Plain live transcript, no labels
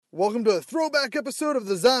Welcome to a throwback episode of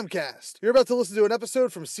the Zombcast. You're about to listen to an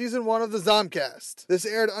episode from Season 1 of the Zombcast. This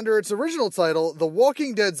aired under its original title, The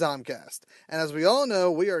Walking Dead Zombcast. And as we all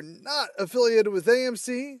know, we are not affiliated with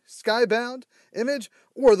AMC, Skybound, Image,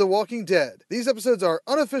 or The Walking Dead. These episodes are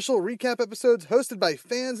unofficial recap episodes hosted by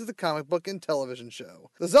fans of the comic book and television show.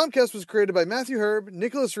 The Zombcast was created by Matthew Herb,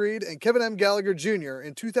 Nicholas Reed, and Kevin M. Gallagher Jr.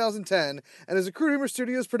 in 2010 and is a Crude Humor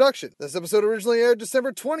Studios production. This episode originally aired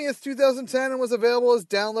December 20th, 2010 and was available as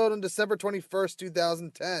download on December 21st,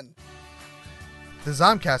 2010. The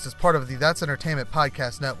Zombcast is part of the That's Entertainment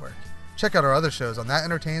podcast network. Check out our other shows on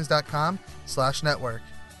thatentertains.com/network.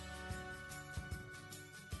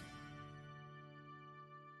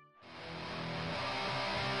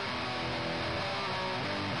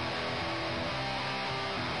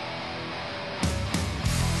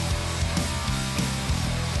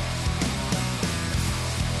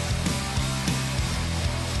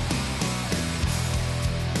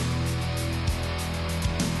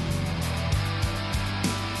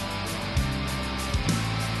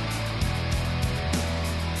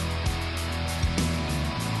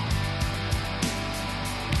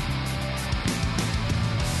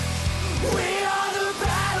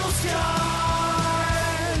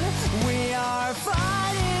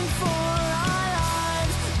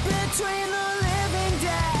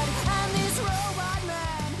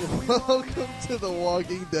 Welcome to the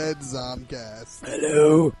Walking Dead Zombcast.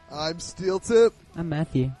 Hello. I'm Steel Tip. I'm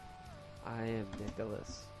Matthew. I am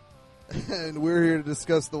Nicholas. And we're here to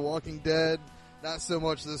discuss The Walking Dead. Not so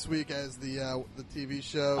much this week as the TV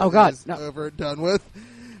show is over and done with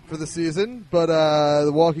for the season. But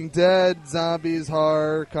The Walking Dead, zombies,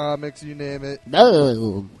 horror, comics, you name it.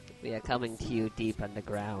 No. We are coming to you deep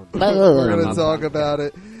underground. We're going to talk about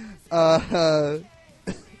it.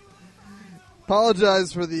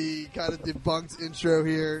 Apologize for the kind of debunked intro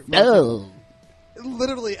here. No.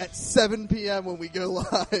 Literally at 7 p.m. when we go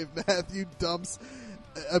live, Matthew dumps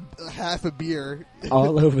a half a beer.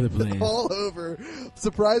 All over the place. All over.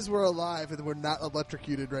 Surprised we're alive and we're not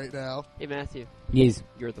electrocuted right now. Hey, Matthew. Yes.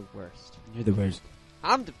 You're the worst. You're the worst.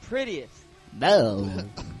 I'm the prettiest. No.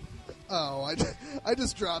 Oh, I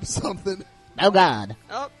just dropped something. Oh, God.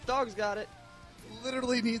 Oh, dog's got it.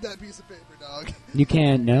 Literally need that piece of paper, dog. You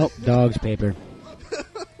can't. Nope. Dog's paper. Oh,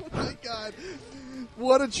 my God.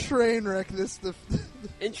 What a train wreck this...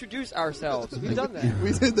 Introduce ourselves. We've done that.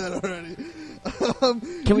 We did that already.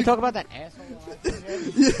 Can we talk about that asshole?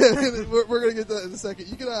 Yeah, we're going to get to that in a second.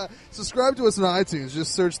 You can subscribe to us on iTunes.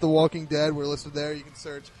 Just search The Walking Dead. We're listed there. You can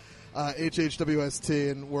search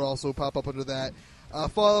HHWST, and we'll also pop up under that.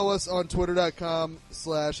 Follow us on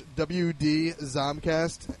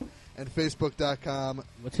twitter.com/WDZombcast and facebook.com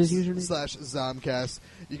What's his username? /Zombcast.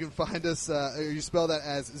 You can find us, you spell that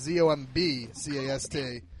as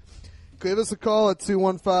ZOMBCAST. Give us a call at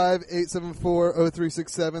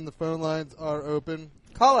 215-874-0367. The phone lines are open.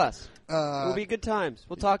 Call us. It'll be good times.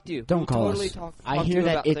 We'll talk to you. Don't call totally us. Talk I to hear you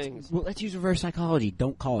that about it's... things. Well, let's use reverse psychology.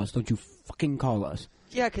 Don't call us. Don't you fucking call us.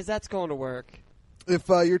 Yeah, because that's going to work. If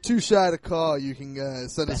you're too shy to call, you can send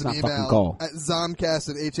us an That's not fucking email call. at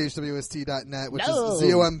zombcast@hhwst.net, which No. is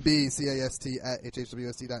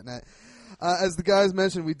ZOMBCAST@hhwst.net. As the guys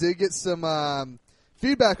mentioned, we did get some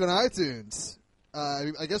feedback on iTunes.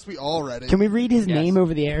 I guess we all read it. Can we read his Yes. name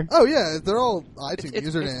over the air? Oh, yeah, they're all iTunes It's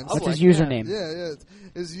usernames. What's his public, username? Yeah.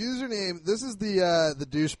 His username, this is the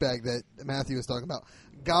douchebag that Matthew was talking about,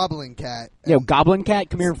 Goblin Cat. Yo, Goblin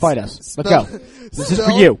Cat, come here and fight us. Let's Spell- go. This is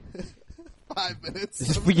for you. 5 minutes. This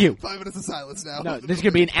is for you. 5 minutes of silence now. No, this is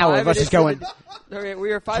going to be an hour of us just going, Okay,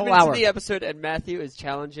 we are 5 Whole minutes hour. in the episode, and Matthew is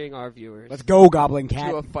challenging our viewers let's go, Goblin Cat.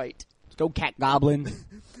 to a fight. Let's go, Cat Goblin.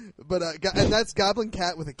 But and that's Goblin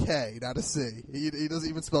Cat with a K, not a C. He doesn't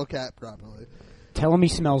even spell cat properly. Tell him he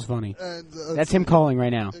smells funny. And, That's him calling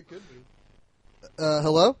right now. It could be.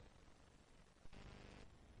 Hello?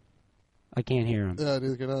 I can't hear him.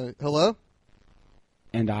 Neither can I. Hello?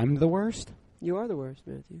 And I'm the worst? You are the worst,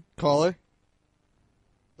 Matthew. Caller?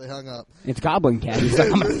 They hung up. It's Goblin Cat. He's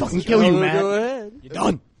like, I'm going to fucking kill you, Go man. ahead. You're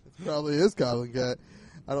done. It probably is Goblin Cat.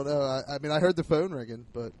 I don't know. I mean, I heard the phone ringing,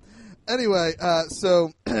 but anyway,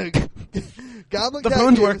 so Goblin The Cat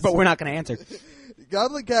phones gave work, us- but we're not going to answer.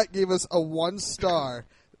 Goblin Cat gave us a 1 star.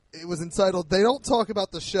 It was entitled, They Don't Talk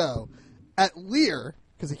About the Show, at Lear,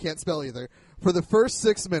 because he can't spell either, for the first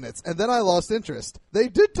 6 minutes, and then I lost interest. They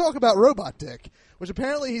did talk about Robot Dick, which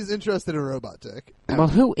apparently he's interested in Robot Dick. Well,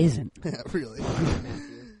 who isn't? Yeah, really.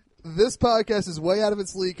 This podcast is way out of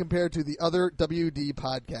its league compared to the other WD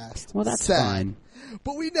podcast. Well, that's Sad. fine.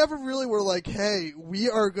 But we never really were like, hey,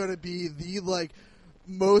 we are going to be the, like,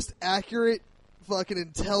 most accurate fucking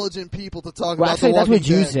intelligent people to talk Well, about actually, The that's Walking what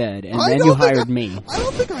you Dead. said, and I then don't you think hired me. I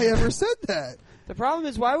don't think I ever said that. The problem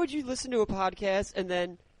is, why would you listen to a podcast and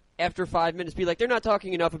then after 5 minutes be like, they're not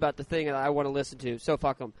talking enough about the thing that I want to listen to, so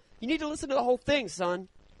fuck them. You need to listen to the whole thing, son.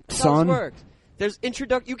 That's how Son? this works. There's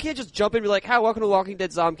You can't just jump in and be like, hi, welcome to Walking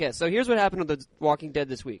Dead Zombcast. So here's what happened on The Walking Dead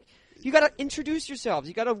this week. You got to introduce yourselves.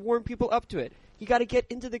 You got to warm people up to it. You got to get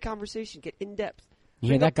into the conversation, get in depth. You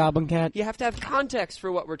hear that, Goblin Cat? You have to have context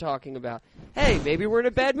for what we're talking about. Hey, maybe we're in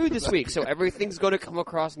a bad mood this week, so everything's going to come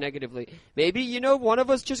across negatively. Maybe, one of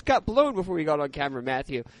us just got blown before we got on camera,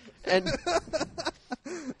 Matthew. And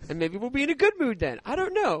maybe we'll be in a good mood then. I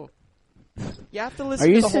don't know. You have to listen Are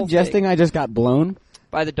to you the whole suggesting thing. I just got blown?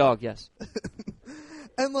 By the dog, yes.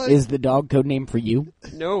 And like, Is the dog code name for you?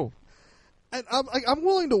 No. and I'm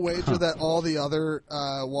willing to wager that all the other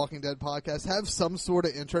Walking Dead podcasts have some sort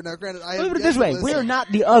of intro. Now, granted, I have Put it yet this to way: listen. we're not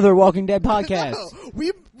the other Walking Dead podcast. No,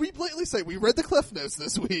 we blatantly say we read the Cliff Notes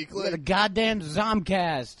this week. We're the Like, goddamn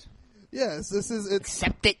Zombcast. yes, this is it's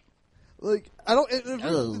Accept it. like I don't.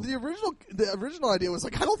 Oh. The original idea was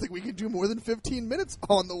like I don't think we can do more than 15 minutes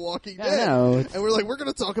on The Walking I Dead. know. And we're like we're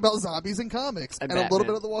going to talk about zombies and comics And and a little Batman.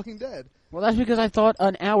 bit of The Walking Dead. Well, that's because I thought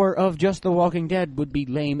an hour of just The Walking Dead would be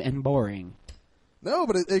lame and boring. No,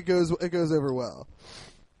 but it goes over well.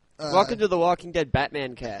 Welcome to the Walking Dead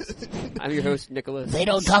Batman cast. I'm your host, Nicholas. They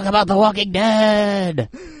don't talk about The Walking Dead.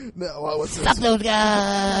 No, I want Fuck to. those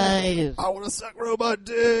guys. I want to suck robot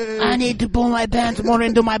dick. I need to pull my pants more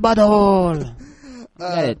into my butthole.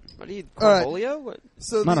 Get it? What are you, All right. Cornholio? What?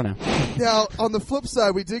 So I don't know. Now, on the flip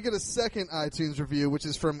side, we did get a second iTunes review, which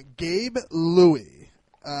is from Gabe Louie.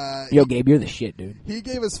 Yo, Gabe, you're the shit, dude. He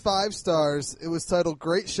gave us 5 stars. It was titled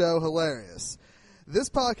 "Great Show, Hilarious." This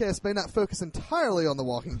podcast may not focus entirely on The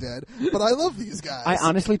Walking Dead, but I love these guys. I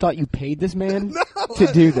honestly thought you paid this man No,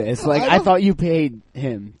 to do this. Like, I don't- thought you paid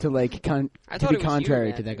him to I to thought be it was you, contrary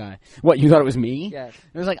to Matthew. that guy. What, you thought it was me? Yes.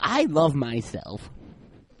 It was like, I love myself.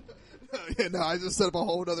 Yeah, no, I just set up a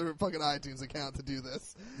whole other fucking iTunes account to do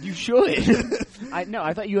this. You should.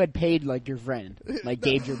 I thought you had paid, like, your friend. Like,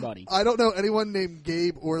 Gabe's your buddy. I don't know anyone named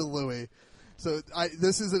Gabe or Louie, so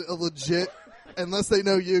this is a legit. Unless they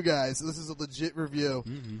know you guys, this is a legit review.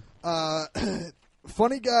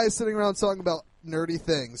 Funny guys sitting around talking about nerdy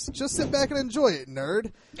things. Just sit back and enjoy it,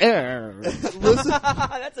 nerd. Listen,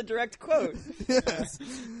 That's a direct quote. yes.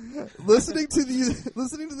 Listening to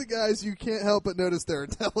the guys, you can't help but notice their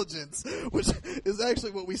intelligence, which is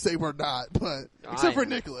actually what we say we're not. But except for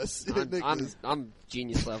Nicholas, I'm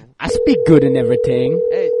genius level. I speak good and everything.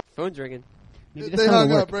 Hey, phone's ringing. Maybe that's they how it hung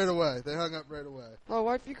works. up right away. Oh,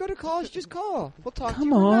 if you go to college, just call. We'll talk to Come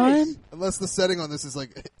you. We're on. nice. Unless the setting on this is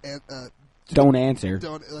like, Don't answer.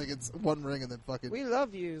 don't like it's one ring and then fucking We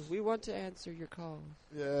love you. We want to answer your calls.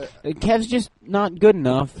 yeah. Kev's just not good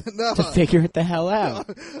enough No. to figure it the hell out.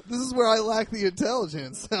 This is where I lack the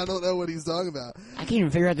intelligence. I don't know what he's talking about. I can't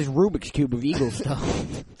even figure out this Rubik's Cube of Eagle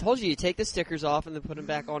stuff. Told you take the stickers off and then put them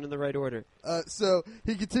back on in the right order. So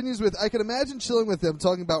he continues with, I can imagine chilling with them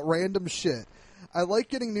talking about random shit. I like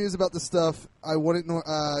getting news about the stuff I wouldn't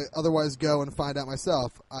otherwise go and find out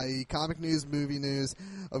myself, i.e. comic news, movie news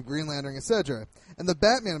of Green Lantern, etc. And the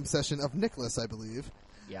Batman obsession of Nicholas, I believe.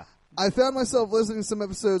 Yeah. I found myself listening to some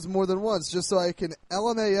episodes more than once just so I can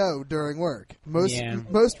LMAO during work.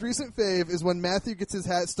 Most recent fave is when Matthew gets his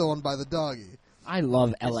hat stolen by the doggy. I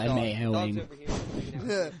love Dog's LMAOing. over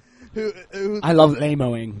here. Yeah. Who I love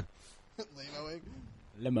lamoing. Lamoing.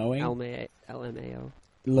 Lamoing? LMAO.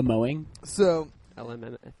 Lamoing? So,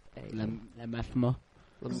 LMFA. LMFMA?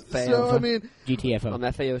 I mean, GTFO.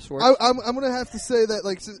 LMFAO Schwartz. I'm going to have to say that,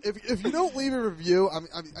 like, if you don't leave a review,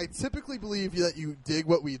 I typically believe that you dig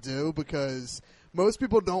what we do because most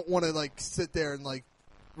people don't want to, like, sit there and, like,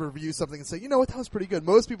 review something and say, you know what, that was pretty good.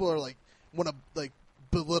 Most people are, like, want to, like,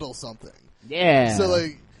 belittle something. Yeah.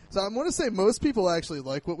 So I'm going to say most people actually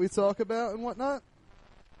like what we talk about and whatnot.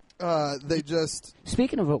 They just...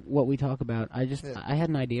 Speaking of what we talk about, I had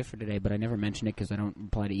an idea for today, but I never mention it because I don't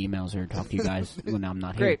reply to emails or talk to you guys when I'm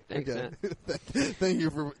not here. Great. Thanks, Okay. Matt. Thank you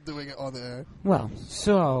for doing it on the air. Well,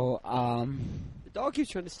 so, The dog keeps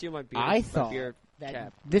trying to steal my beer. I my thought beer that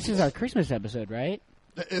cap. this is our Christmas episode, right?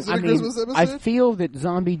 Is it a Christmas episode? I feel that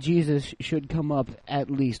Zombie Jesus should come up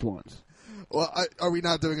at least once. Well, are we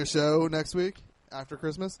not doing a show next week after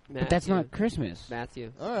Christmas? But that's not Christmas.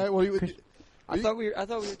 Matthew. All right. Well, I thought we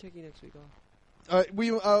were taking next week off. I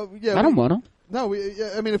don't want to. No,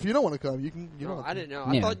 I mean, if you don't want to come, you can. You No, don't. I didn't know.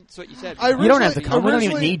 Yeah. I thought that's what you said. You don't have to come. We don't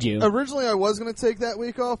even need you. Originally, I was going to take that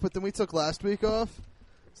week off, but then we took last week off.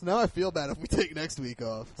 So now I feel bad if we take next week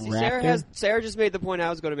off. See, Raptor? Sarah just made the point I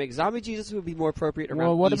was going to make. Zombie Jesus would be more appropriate around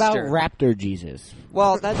Well, what Easter. about Raptor Jesus?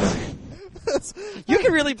 Well, that's You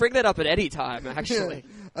can really bring that up at any time, actually.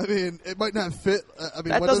 Yeah. I mean, it might not fit. I mean,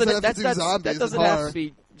 That what does doesn't that have to do zombies? that doesn't and have horror? to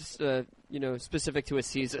be just specific to a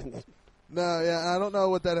season. No, yeah, I don't know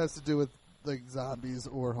what that has to do with like zombies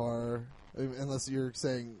or horror, unless you're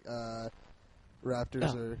saying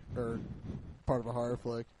raptors are part of a horror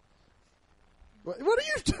flick. What are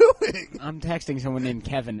you doing? I'm texting someone named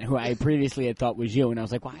Kevin, who I previously had thought was you, and I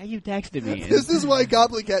was like, why are you texting me? This is why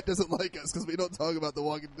Goblin Cat doesn't like us, because we don't talk about The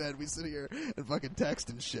Walking Dead. We sit here and fucking text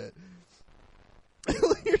and shit.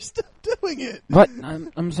 You're still doing it. What?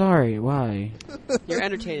 I'm sorry. Why? You're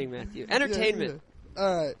entertaining, Matthew. Entertainment. Yeah.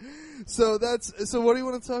 All right. So what do you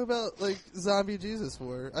want to talk about, like, zombie Jesus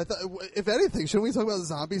for? I thought, if anything, shouldn't we talk about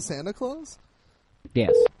zombie Santa Claus?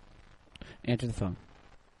 Yes. Answer the phone.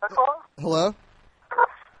 Hello?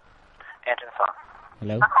 Answer the phone.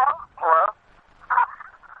 Hello? Hello?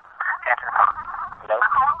 Answer the phone. Hello?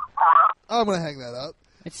 I'm going to hang that up.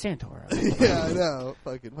 It's Santora. Yeah, I know.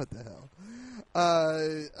 Fucking, what the hell?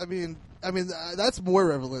 I mean, that's more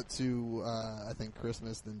relevant to, I think,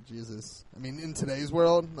 Christmas than Jesus. I mean, in today's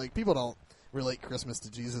world, like, people don't relate Christmas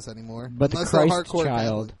to Jesus anymore. But the unless they're Christ hardcore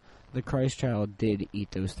child, Catholic. the Christ child did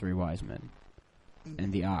eat those 3 wise men,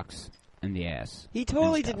 and the ox, and the ass. He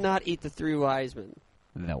totally and did stuff. not eat the 3 wise men.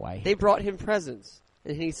 The way. They brought him presents,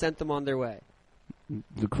 and he sent them on their way.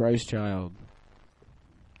 The Christ child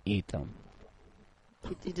ate them.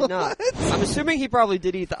 He did not. I'm assuming he probably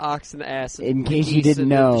did eat the ox and the ass. And In the case you geese didn't and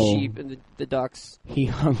know, the sheep and the ducks He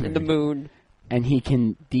hungered. and the moon. And he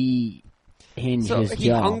can de-hinge So his he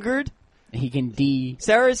jaw. hungered. He can de...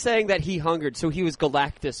 Sarah is saying that he hungered, so he was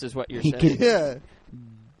Galactus, is what you're He saying. could- Yeah.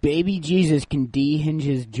 Baby Jesus can de-hinge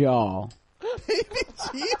his jaw Baby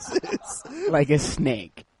Jesus. like a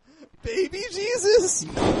snake. Baby Jesus.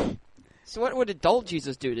 So what would adult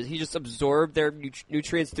Jesus do? Does he just absorb their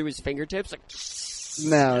nutrients through his fingertips? Like,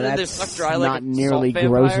 No, and they're that's sucked dry like not a nearly salt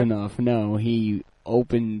gross vampire? enough. No, he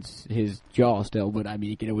opens his jaw still, but I mean,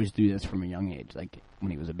 he can always do this from a young age, like when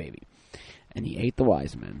he was a baby. And he ate the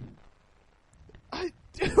wise men.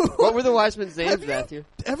 What were the wise men's names, Have you Matthew?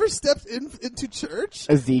 ever stepped into church?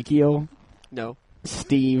 Ezekiel, No.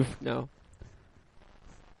 Steve, No.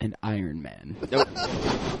 and Iron Man. Nope.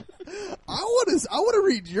 I want to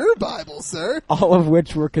read your Bible, sir. All of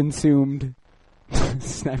which were consumed.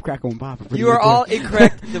 Snap, crackle, and pop. You are all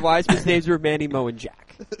incorrect. The wise men's names were Manny, Mo, and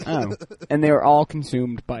Jack. Oh, and they were all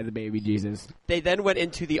consumed by the baby Jesus, They then went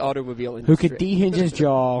into the automobile who industry. could de-hinge his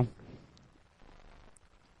jaw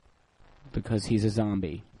because he's a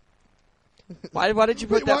zombie. Why did you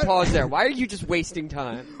put Wait, that why- pause there? Why are you just wasting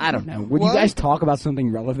time? I don't know. Would Why- you guys talk about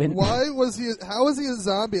something relevant? Why was he? How was he a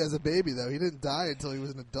zombie as a baby though? He didn't die until he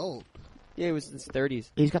was an adult. Yeah, he was in his 30s.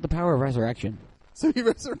 He's got the power of resurrection. So he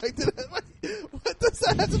resurrected him. What does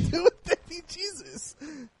that have to do with baby Jesus?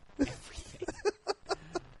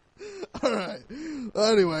 All right.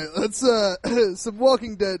 Anyway, let's some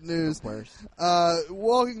Walking Dead news.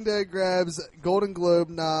 Walking Dead grabs Golden Globe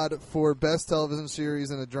nod for best television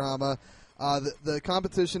series in a drama. The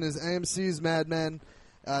competition is AMC's Mad Men.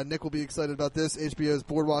 Nick will be excited about this. HBO's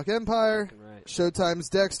Boardwalk Empire, Right. Showtime's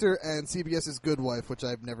Dexter, and CBS's Good Wife, which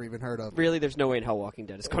I've never even heard of. Really, there's no way in hell Walking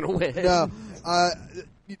Dead is going to win. No,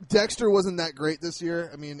 Dexter wasn't that great this year.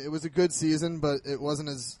 I mean, it was a good season, but it wasn't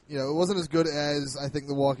as good as I think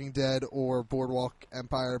The Walking Dead or Boardwalk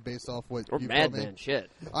Empire, based off what Or you Mad told me. Men,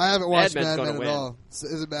 shit. I haven't watched Mad Men's Mad gonna Men at win. all.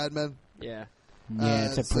 Is it Mad Men? Yeah. Yeah,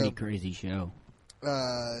 it's a pretty so- crazy show.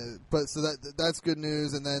 But so that's good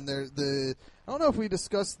news. And then I don't know if we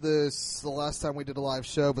discussed this the last time we did a live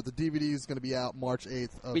show, but the DVD is going to be out March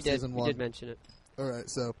 8th of We did. season 1. We did mention it. All right,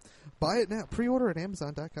 so buy it now. Pre-order at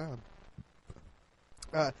Amazon.com.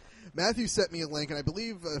 Matthew sent me a link, and I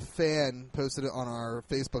believe a fan posted it on our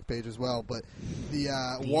Facebook page as well. But the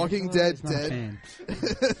Walking Dead He's not a Dead,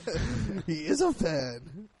 fan. he is a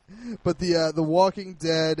fan. But the Walking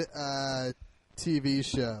Dead TV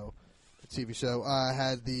show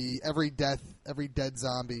had the every dead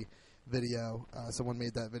zombie video. Someone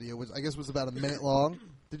made that video, which I guess was about a minute long.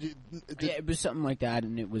 Yeah, it was something like that,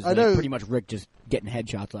 and it was I know- pretty much Rick just getting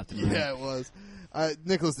headshots left and right. Yeah, it was.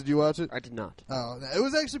 Nicholas, did you watch it? I did not. Oh, it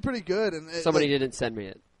was actually pretty good. And Somebody didn't send me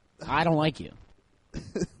it. I don't like you.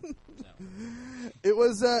 It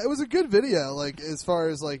was a good video. Like as far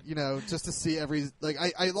as like just to see I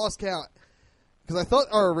lost count because I thought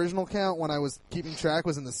our original count when I was keeping track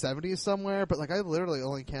was in the 70s somewhere, but like I literally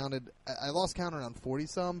only counted. I lost count around 40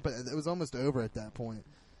 some, but it was almost over at that point.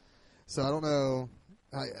 So I don't know.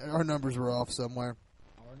 Our numbers were off somewhere.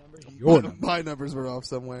 My numbers were off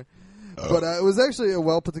somewhere. But it was actually a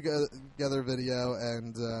well put together video,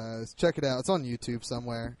 and check it out. It's on YouTube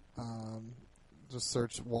somewhere. Just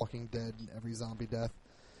search Walking Dead and every zombie death.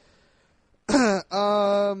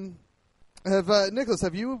 Nicholas,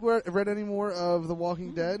 have you read any more of The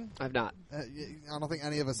Walking Dead? I've not. I don't think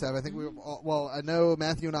any of us have. I think I know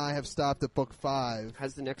Matthew and I have stopped at book 5.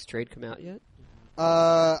 Has the next trade come out yet?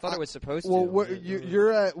 I thought it was supposed to. Well,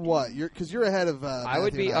 you're at what? Because you're ahead of. I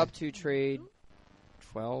would be up to trade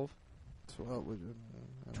 12.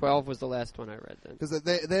 12 was the last one I read then. Because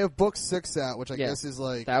they have book 6 out, which I guess is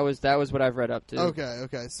like that was what I've read up to.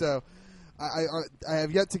 Okay. So I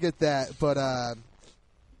have yet to get that, but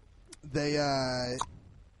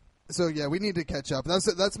so yeah, we need to catch up.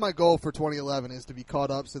 That's my goal for 2011 is to be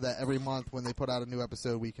caught up so that every month when they put out a new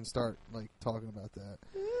episode, we can start like talking about that.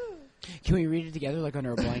 Can we read it together, like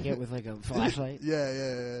under a blanket with like a flashlight?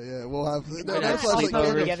 Yeah. We'll have Sleep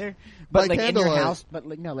over together, but like in your candlelight. house. But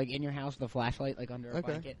like no, like in your house with a flashlight, like under a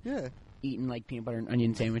blanket. Yeah. Eating like peanut butter and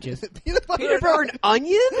onion sandwiches. Peanut Peanut butter and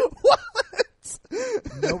onion? What?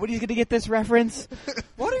 Nobody's gonna get this reference.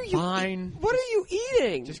 What are you? Fine. What are you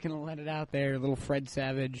eating? Just gonna let it out there, little Fred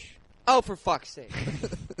Savage. Oh, for fuck's sake!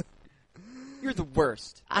 You're the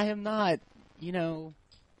worst. I am not. You know.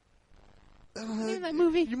 In that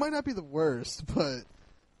movie, You might not be the worst, but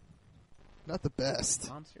not the best.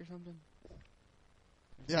 monster or something.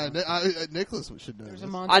 Yeah, Nicholas should know. There's this.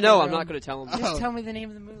 a monster. I know. I'm not going to tell him. Just tell me the name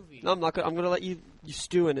of the movie. No, I'm not. I'm going to let you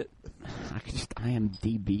stew in it, I am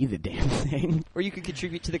DB the damn thing. or you could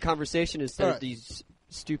contribute to the conversation instead Right. of these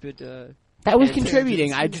stupid. That was And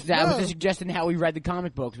contributing. I was No. just suggesting how we read the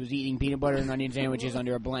comic books was eating peanut butter and onion sandwiches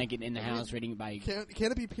under a blanket in the house, reading by Can't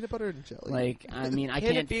it be peanut butter and jelly? like. I mean, I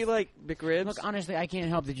Can can't it be like McRibs? look. Honestly, I can't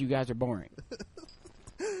help that you guys are boring.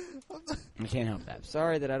 I can't help that.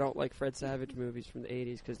 Sorry that I don't like Fred Savage movies from the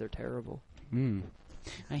 '80s because they're terrible.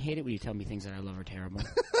 I hate it when you tell me things that I love are terrible.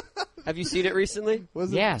 Have you seen it recently?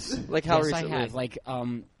 Was it? Yes, Like how yes, recently? I have.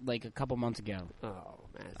 Like a couple months ago. Oh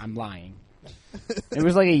man. I'm lying. It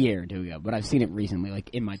was like a year or two ago, but I've seen it recently, like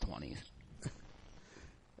in my 20s.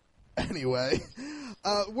 Anyway,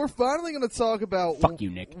 we're finally going to talk about Fuck you,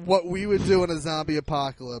 Nick. what we would do in a zombie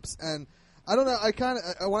apocalypse. And I don't know, I kind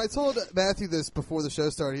of when I told Matthew this before the show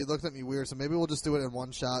started, he looked at me weird. So maybe we'll just do it in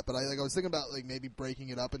one shot. But I was thinking about like maybe breaking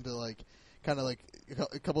it up into like kind of like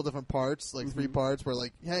a couple different parts, like 3 parts, where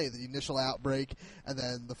like, hey, the initial outbreak, and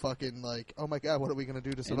then the fucking like, oh my god, what are we gonna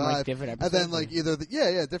do to And, like, survive? different And then episodes, like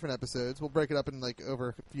either different episodes. We'll break it up in like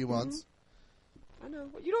over a few months. I know.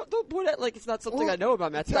 You don't point at like it's not something Well, I know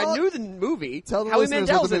about, Matthew. tell- I knew the movie. Tell the Howie listeners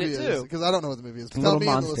Mandel's what the in movie it is, too. because I don't know what the movie is. But Little tell me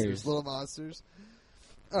and the Monsters. listeners, Little Monsters.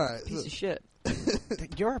 All right. Piece of shit.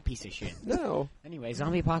 You're a piece of shit. No. Anyway,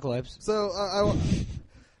 zombie apocalypse. So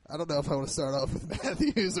I don't know if I want to start off with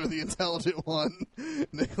Matthews or the intelligent one,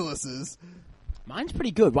 Nicholas's. Mine's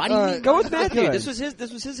pretty good. Why do you All need right. Go with Matthew. Good. This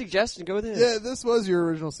was his suggestion. Go with his. Yeah, this was your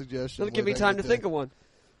original suggestion. Doesn't give me time to think of one.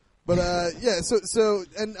 But yeah, so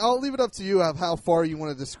and I'll leave it up to you of how far you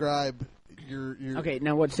want to describe your. Okay,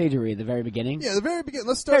 now what stage are we? At the very beginning? Yeah, the very beginning.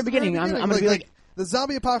 Let's start. Very beginning. I'm gonna be like the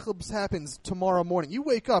zombie apocalypse happens tomorrow morning. You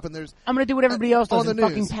wake up and there's I'm gonna do what everybody else does on the and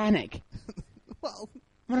fucking news. panic. well.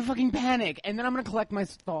 I'm gonna fucking panic, and then I'm gonna collect my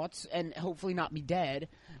thoughts and hopefully not be dead,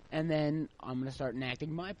 and then I'm gonna start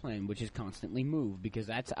enacting my plan, which is constantly move, because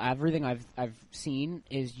that's everything I've seen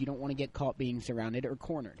is you don't want to get caught being surrounded or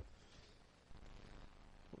cornered.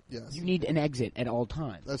 Yes, You need an exit at all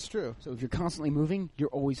times. that's true. So if you're constantly moving, you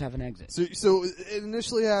always have an exit. So it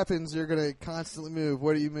initially happens. You're gonna constantly move.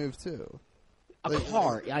 Where do you move to? A Like-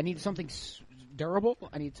 car. I need something durable.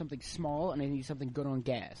 I need something small, and I need something good on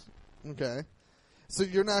gas. Okay. So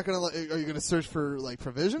you're not gonna. Are you gonna search for like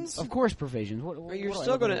provisions? Of course, provisions. Or you're what do I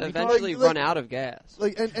still look going at? to Any car? eventually Like- run out of gas.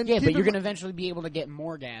 Like and Yeah, keep but in you're going mi- to eventually be able to get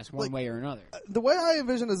more gas one Like- way or another. The way I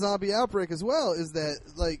envision a zombie outbreak as well is that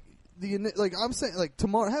I'm saying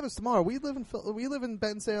tomorrow happens tomorrow. We live in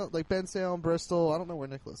Ben Salem, Bristol. I don't know where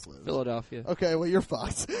Nicholas lives. Philadelphia. Okay, well you're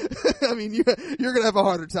fucked. I mean you're gonna have a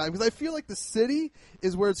harder time because I feel like the city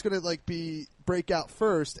is where it's gonna like be break out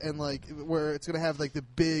first and like where it's gonna have like the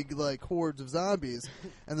big like hordes of zombies,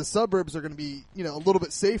 and the suburbs are gonna be a little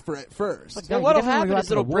bit safer at first. Like, Well, you what'll definitely happen go out is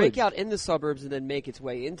to it'll the break woods. out in the suburbs and then make its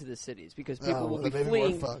way into the cities because people will well, be then maybe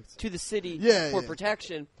fleeing we're fucked. to the city Yeah, for yeah.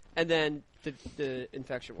 protection, and then the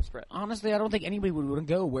infection will spread. Honestly, I don't think anybody would want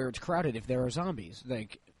to go where it's crowded if there are zombies.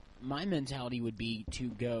 Like, my mentality would be to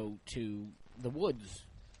go to the woods,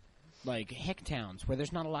 like hick towns, where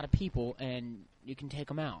there's not a lot of people and you can take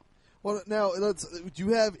them out. Well, now do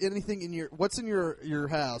you have anything in what's in your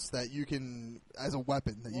house that you can as a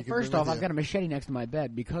weapon that you Well, can? first bring off, with I've you? got a machete next to my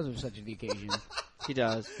bed because of such the occasion. He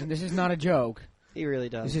does. And this is not a joke. He really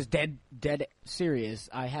does. This is dead serious.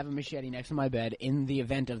 I have a machete next to my bed in the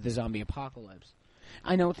event of the zombie apocalypse.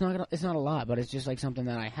 I know it's not a lot, but it's just like something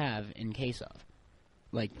that I have in case of.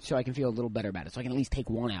 Like, so I can feel a little better about it, so I can at least take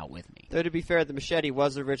one out with me. Though, to be fair, the machete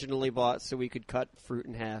was originally bought so we could cut fruit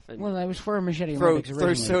in half and Well, I was for a machete throw Olympics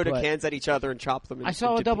originally, soda but cans at each other and chop them. I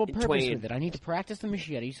saw a double purpose twain. with it. I need to practice the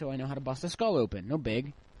machete so I know how to bust a skull open. No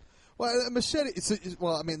big. Well, a machete.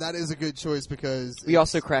 Well, I mean, that is a good choice because We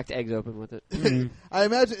also cracked eggs open with it. I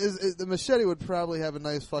imagine the machete would probably have a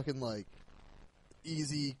nice fucking like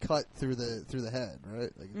easy cut through the head,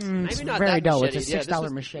 right? Like, Maybe not very that dull. machete. It's a Yeah, this $6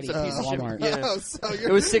 was- machete it's at a piece of shit. Walmart. Yeah. Oh, so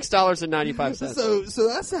It was $6.95. So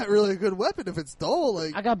that's not really a good weapon if it's dull.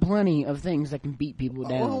 Like, I got plenty of things that can beat people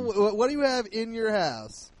down. well, what do you have in your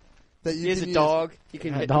house that you He has can a use? dog. You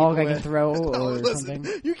can A hit dog I people can with. throw No, or listen,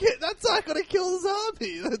 something. you can't. That's not going to kill the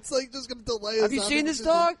zombie. That's like just going to delay. Have you seen this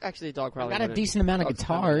dog? Actually, the dog probably. I got a wouldn't. decent amount of Dog's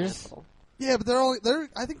kind of an guitars. asshole. Yeah, but they're.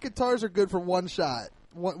 I think guitars are good for one shot,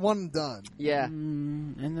 one and done. Yeah.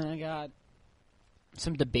 And then I got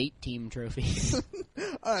some debate team trophies.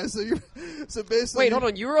 All right, so basically. Wait, hold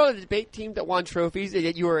on. You were on a debate team that won trophies, and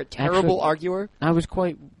yet you were a terrible Actually- arguer. I was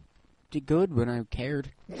quite good when I cared.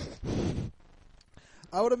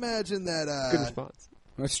 I would imagine that. Good response.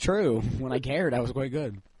 That's true. When I cared, I was quite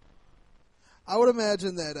good. I would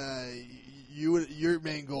imagine that your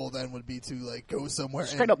main goal then would be to like go somewhere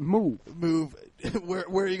Straight and up move. move. Where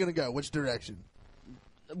are you going to go? Which direction?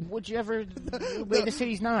 Whichever way the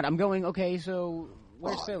city's not. I'm going, okay, so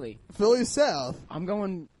where's Philly? Philly South. I'm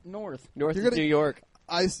going north. North You're of gonna- New York.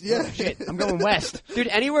 Yeah. Shit, I'm going west. Dude,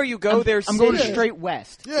 anywhere you go, there's I'm going cities. straight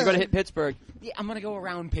west. Yeah. You're going to hit Pittsburgh. Yeah, I'm going to go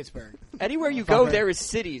around Pittsburgh. Anywhere you go, Fucker. there is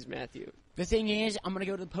cities, Matthew. The thing is, I'm going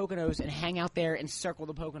to go to the Poconos and hang out there and circle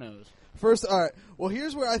the Poconos. First, all right. Well,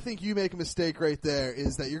 here's where I think you make a mistake right there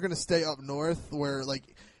is that you're going to stay up north where like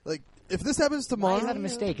if this happens tomorrow. Why is that a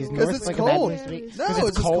mistake? Is Because north it's like cold. a bad mistake? No, 'Cause it's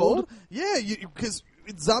it's just cold. Yeah, because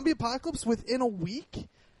zombie apocalypse within a week.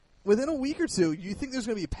 Within a week or two, you think there's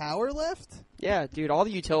going to be power left? Yeah, dude, all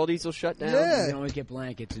the utilities will shut down. Yeah. You can always get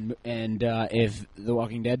blankets, and if The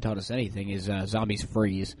Walking Dead taught us anything, is zombies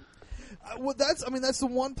freeze. Well, that's the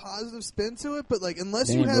one positive spin to it. But like, unless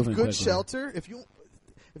They you ain't have moving good quickly. shelter, if you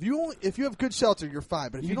have good shelter, you're fine.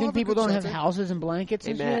 But if you, You don't think have people a good don't have shelter, houses and blankets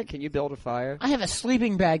Hey, and Matt, shit? can you build a fire? I have a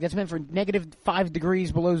sleeping bag that's meant for negative 5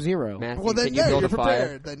 degrees below zero. Matthew, well then can you yeah, build you're a fire?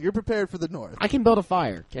 prepared. Then you're prepared for the north. I can build a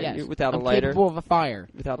fire. Can yes. you without a I'm lighter? capable of a fire.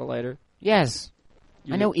 Without a lighter? Yes.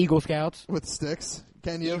 You I know Eagle Scouts. With sticks,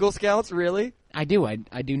 can you? Eagle Scouts, really? I do. I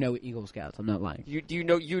do know Eagle Scouts. I'm not lying. You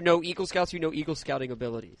know Eagle Scouts, you know Eagle Scouting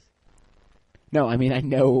abilities. No, I mean I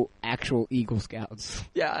know actual Eagle Scouts.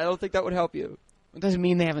 Yeah, I don't think that would help you. It doesn't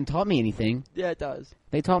mean they haven't taught me anything. Yeah, it does.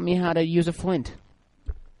 They taught me how to use a flint.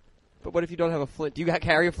 But what if you don't have a flint? Do you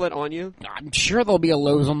carry a flint on you? I'm sure there'll be a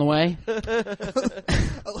Lowe's on the way.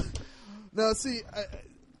 Now, see,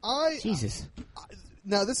 I Jesus.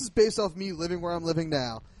 now this is based off me living where I'm living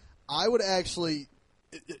now. I would actually,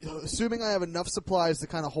 assuming I have enough supplies to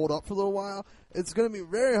kind of hold up for a little while, it's going to be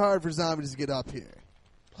very hard for zombies to get up here.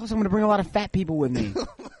 Plus, I'm going to bring a lot of fat people with me. Oh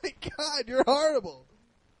my god, you're horrible.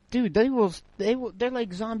 Dude, they're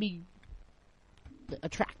like zombie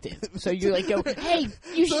attractive. So you like go, hey,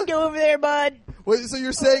 you should go over there, bud. Wait, so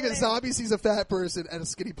you're saying a zombie sees a fat person and a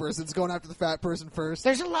skinny person's going after the fat person first?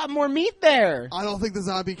 There's a lot more meat there. I don't think the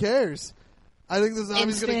zombie cares. I think the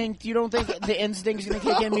zombie's going Instinct. You don't think the instinct's going to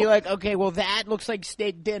kick in and be like, okay, well, that looks like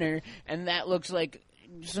steak dinner, and that looks like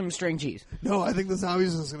some string cheese. to... No, I think the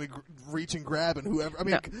zombie's just going to reach and grab and whoever... I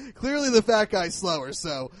mean, No. clearly the fat guy's slower,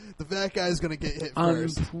 so the fat guy's going to get hit I'm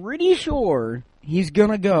first. pretty sure he's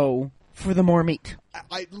going to go for the more meat.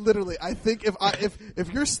 I literally, I think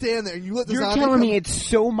if you're standing there and you let the You're zombie telling come, me it's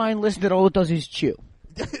so mindless that all it does is chew.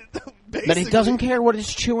 That it doesn't care what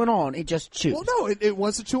it's chewing on, it just chews. Well, no, it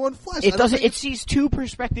wants to chew on flesh. It doesn't. It sees two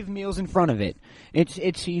perspective meals in front of it.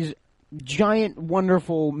 It sees giant,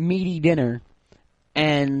 wonderful, meaty dinner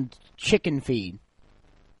and chicken feed,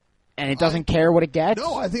 and it doesn't care what it gets.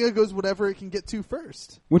 No, I think it goes whatever it can get to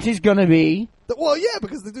first. Which is gonna be, Well, yeah,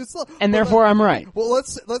 because the dude's slow. and But therefore I'm right. Well,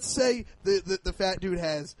 let's say the fat dude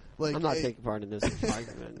has like I'm not taking part in this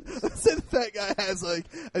argument. Let's say the fat guy has like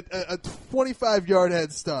a 25-yard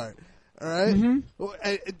head start. All right? Well,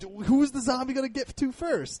 who's the zombie gonna get to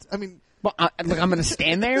first? I mean, Well, I'm gonna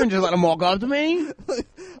stand there and just let him walk up to me. all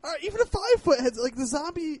right, even a 5-foot head, like the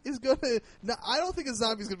zombie is gonna. No, I don't think a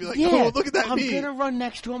zombie's gonna be like, Yeah, oh, look at that I'm meat. gonna run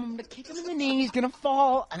next to him. I'm gonna kick him in the knee. He's gonna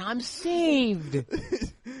fall, and I'm saved.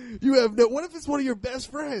 You have no. What if it's one of your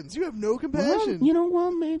best friends? You have no Well, compassion. you know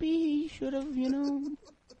what? Maybe he should have,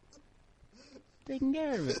 taken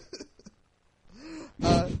care of it.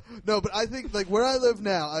 No, but I think like where I live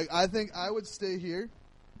now, I think I would stay here.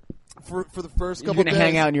 for the first You're couple going days. to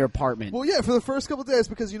hang out in your apartment. Well, yeah, for the first couple days,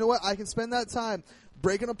 because you know what? I can spend that time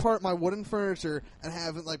breaking apart my wooden furniture and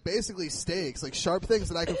having, like, basically stakes, like, sharp things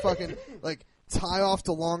that I can fucking, like, tie off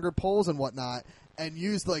to longer poles and whatnot and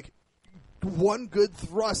use, like, one good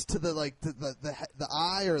thrust to the, like, the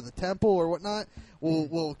eye or the temple or whatnot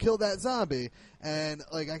will kill that zombie. And,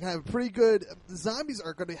 like, I can have a pretty good... The zombies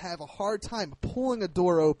are going to have a hard time pulling a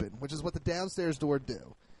door open, which is what the downstairs door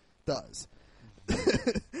does.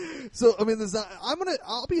 So, I mean,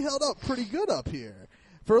 I'll be held up pretty good up here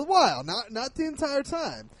for a while, not the entire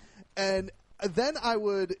time. And then I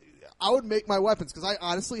would make my weapons, because I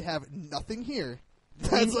honestly have nothing here.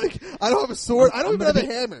 That's like, I don't have a sword. I don't even have a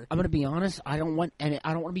hammer. I'm going to be honest. I don't want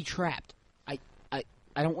to be trapped.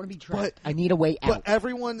 I don't want to be trapped. I need a way out. But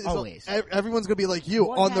everyone is always. Everyone's going to be like you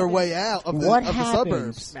What on their happens- way out of the what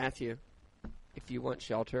suburbs. Matthew, if you want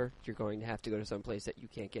shelter, you're going to have to go to some place that you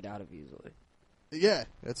can't get out of easily. Yeah,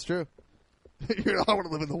 that's true. I want to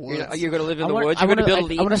live in the woods. You're going to live in the wanna- woods. You're going to build a I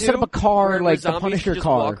lean-to want to set up a car where like the zombies Punisher just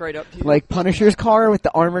car, walk right up to you. like Punisher's car with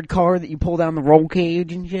the armored car that you pull down the roll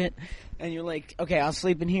cage and shit. And you're like, okay, I'll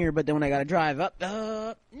sleep in here, but then when I got to drive up,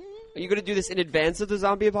 Are you going to do this in advance of the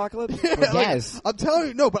zombie apocalypse? yes. I'm telling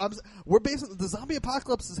you, no, but we're basing the zombie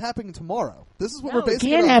apocalypse is happening tomorrow. This is what No, we're it basing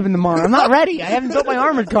can't it on. happen tomorrow. I'm not ready. I haven't built my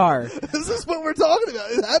armored car. This is what we're talking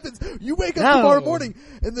about. It happens. You wake up No. tomorrow morning,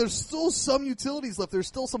 and there's still some utilities left. There's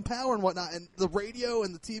still some power and whatnot, and the radio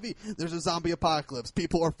and the TV. There's a zombie apocalypse.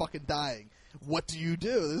 People are fucking dying. What do you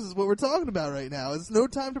do? This is what we're talking about right now. It's no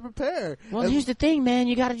time to prepare. Well, And- here's the thing, man.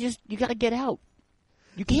 You gotta get out.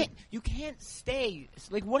 You can't stay.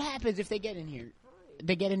 Like, what happens if they get in here?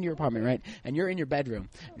 They get into your apartment, right? And you're in your bedroom.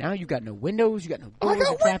 Now you got no windows. You got no I doors.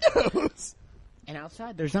 You're got trapped. windows. And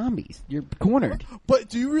outside, there's zombies. You're cornered. But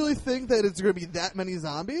do you really think that it's going to be that many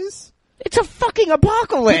zombies? It's a fucking This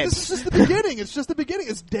apocalypse. is just the beginning. It's just the beginning.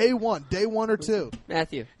 It's day one or two.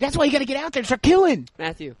 Matthew, That's why you gotta get out there and start killing.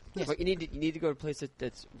 Matthew, what you need to go to a place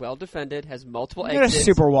that's well defended, has multiple You're a exits.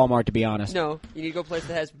 super Walmart, to be honest. No, you need to go to a place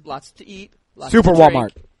that has lots to eat, lots Super to drink,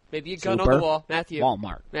 Walmart. maybe a gun Super on the wall. Matthew,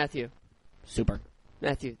 Walmart. Matthew, Super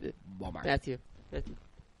Matthew, Walmart. Matthew.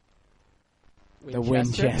 The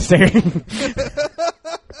Winchester.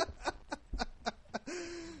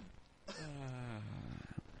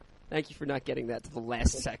 Thank you for not getting that to the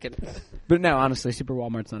last second. But no, honestly, Super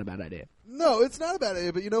Walmart's not a bad idea. No, it's not a bad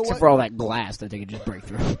idea, but you know Except what? for all that glass that they could just break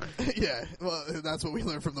through. Yeah, well, that's what we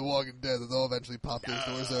learned from The Walking Dead, that they'll eventually pop those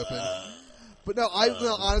doors open. But no,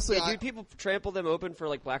 honestly, Yeah, dude, people trample them open for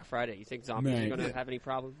like Black Friday. You think zombies Right. are going to have any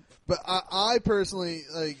problem? but I personally,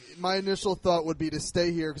 like, my initial thought would be to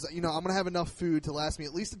stay here because, you know, I'm going to have enough food to last me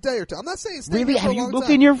at least a day or two. I'm not saying stay Really? here for Have a you long looked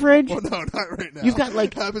time. in your fridge? Well, no, not right now. You've got,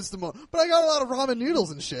 like- happens tomorrow. But I got a lot of ramen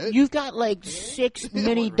noodles and shit. You've got like 6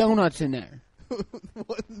 mini donuts in there.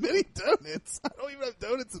 What, mini donuts? I don't even have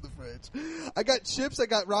donuts in the fridge. I got chips, I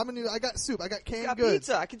got ramen noodles, I got soup, I got canned Got goods.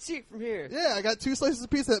 pizza. I can see it from here. Yeah, I got 2 slices of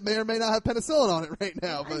pizza that may or may not have penicillin on it right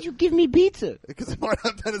now. Why But did you give me pizza? because it might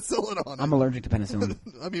have penicillin on it. I'm allergic to penicillin.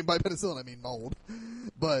 I mean, by penicillin, I mean mold.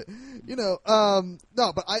 But you know,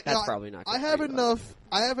 no. But That's probably not good I for have you, enough.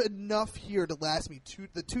 I have enough here to last me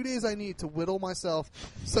the 2 days I need to whittle myself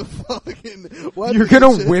some fucking. weapons You're and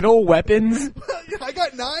gonna shit. whittle weapons? I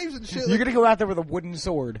got knives and shit. You're gonna go out there with a wooden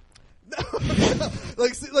sword.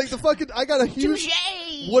 like the fucking. I got a huge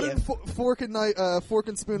Touché! wooden fork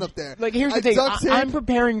and spoon up there. Like, here's the I thing. duct tape- I'm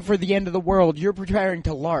preparing for the end of the world. You're preparing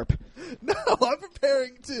to LARP. No, I'm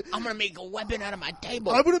preparing to. I'm gonna make a weapon out of my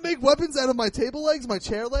table. I'm gonna make weapons out of my table legs, my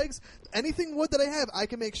chair legs, anything wood that I have. I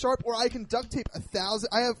can make sharp, or I can duct tape 1,000.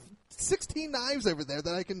 I have 16 knives over there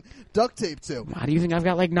that I can duct tape to. How do you think I've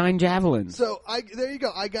got like 9 javelins? So there you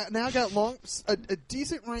go. I got a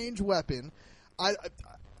decent range weapon.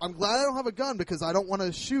 I'm glad I don't have a gun because I don't want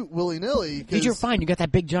to shoot willy nilly. Because you're fine. You got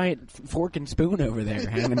that big giant fork and spoon over there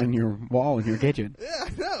hanging in your wall in your kitchen. Yeah, I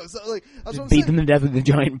know. So like, that's what Just I'm beat saying. them to death with a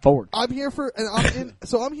giant fork. I'm here for, and I'm in.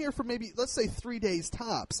 So I'm here for maybe, let's say, 3 days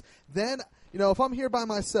tops. Then, you know, if I'm here by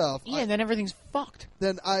myself, Yeah, and then everything's fucked.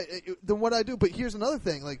 then what I do. But here's another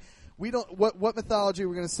thing, like. We don't. What mythology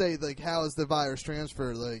we're going to say? Like, how is the virus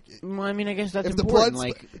transferred? Like, Well, I mean, I guess that's If the important.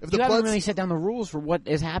 blood's- Like, if the you haven't blood's- really set down the rules for what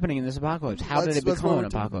is happening in this apocalypse. How did it Let's become go an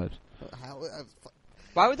into- apocalypse? how,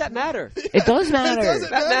 Why would that matter? It does matter.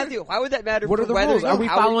 doesn't matter. Matthew, why would that matter? What for are the whether rules? Are we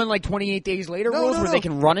how following like 28 Days Later No, rules no, where no. they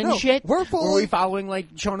can run and No, shit? we're Or are we following- following like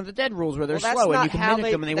Shaun of the Dead rules where they're Well, that's slow and not you can how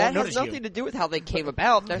mimic them and they that won't has notice nothing you? to do with how they came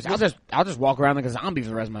about. There's I'll just walk around like a zombie for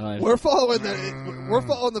the rest of my life. We're following that. We're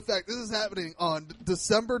following the fact this is happening on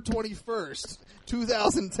December 21st,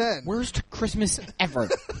 2010. Worst Christmas ever.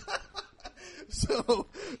 So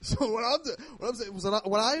what I'm saying was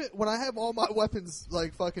when I have all my weapons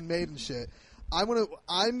like fucking made and shit, I'm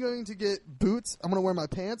going to get boots. I'm gonna wear my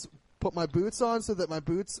pants, put my boots on so that my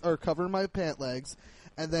boots are covering my pant legs,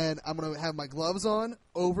 and then I'm gonna have my gloves on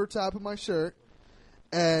over top of my shirt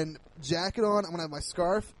and jacket on. I'm gonna have my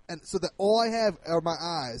scarf, and so that all I have are my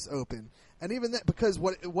eyes open. And even that, because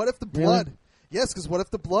what if the blood? Really? Yes, because what if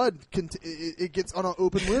the blood it gets on an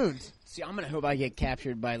open wound? See, I'm gonna hope I get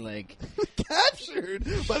captured by like Captured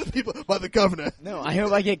by the people, by the governor. no, I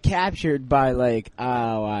hope I get captured by like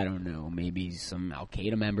I don't know, maybe some Al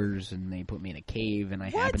Qaeda members, and they put me in a cave, and I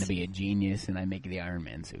happen to be a genius, and I make the Iron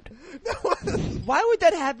Man suit. Why would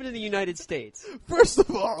that happen in the United States? First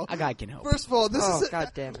of all, A guy can help. First of all, this Oh, is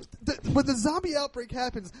God damn it. When the zombie outbreak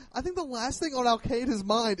happens, I think the last thing on Al Qaeda's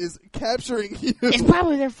mind is capturing you. It's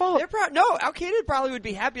probably their fault. No, Al Qaeda probably would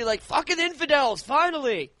be happy, like, fucking infidels,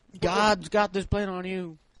 finally! God's got this plan on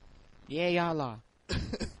you. Yeah, Allah.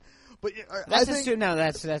 But yeah, That's I think no.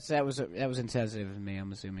 That was insensitive of me.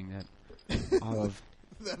 I'm assuming that all of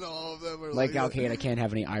that all of them are like Al Qaeda can't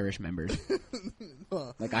have any Irish members,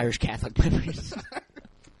 Huh. like Irish Catholic members.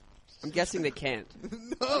 I'm guessing they can't.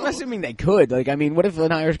 I'm assuming they could. Like, I mean, what if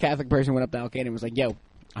an Irish Catholic person went up to Al Qaeda and was like, "Yo,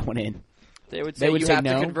 I want in"? They would They say would you say have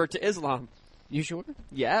no? to convert to Islam. You sure?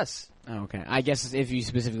 Yes. Oh, okay. I guess if you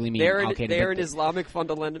specifically mean They're Al Qaeda, an but- Islamic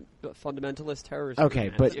fundamentalist terrorist. Okay,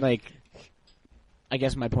 group, but Matthew. like, I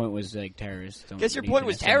guess my point was like terrorists. Don't Guess your need point to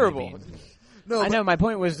was necessarily terrible. be- No, I but know. My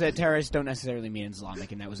point was that terrorists don't necessarily mean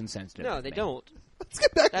Islamic, and that was insensitive. No, of they me. don't. let's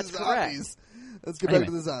get back That's to the correct. zombies. Let's get Anyway. back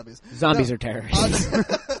to the zombies. Zombies No, are terrorists.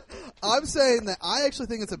 I'm saying that I actually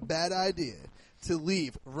think it's a bad idea to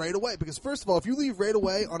leave right away, because first of all, if you leave right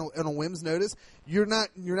away on a whim's notice, you're not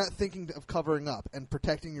thinking of covering up and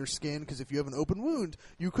protecting your skin, because if you have an open wound,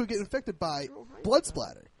 you could get infected by blood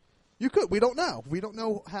splatter. You could. We don't know. We don't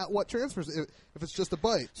know what transfers if it's just a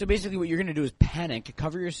bite. So basically, what you're going to do is panic,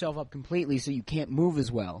 cover yourself up completely, so you can't move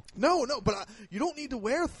as well. No, but you don't need to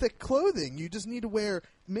wear thick clothing. You just need to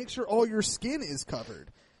make sure all your skin is covered.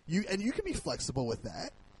 You can be flexible with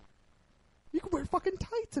that. You can wear fucking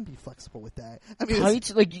tights and be flexible with that. I mean,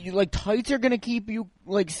 Tights, tights are going to keep you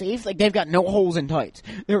like safe. Like they've got no holes in tights.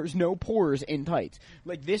 There's no pores in tights.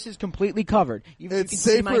 Like this is completely covered. Even you it's can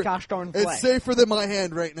safer. see my gosh darn flag. It's safer than my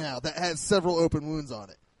hand right now that has several open wounds on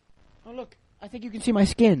it. Oh look, I think you can see my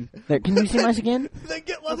skin. There, can you see my skin? Then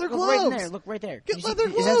get leather look gloves. right in there. Look right there. Get You see- leather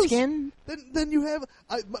Is gloves. that skin? Then you have.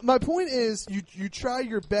 My point is, you try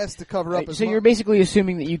your best to cover up. Right, as so much. you're basically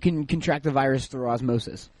assuming that you can contract the virus through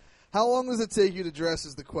osmosis. How long does it take you to dress?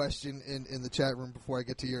 Is the question in the chat room before I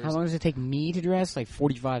get to yours. How long does it take me to dress? Like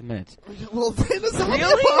 45 minutes. Well, in a zombie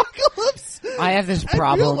Really? apocalypse. I have this In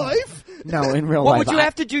problem. real life. No, in real What, life. would you I-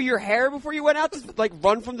 have to do your hair before you went out to, like,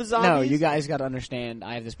 run from the zombies? No, you guys got to understand.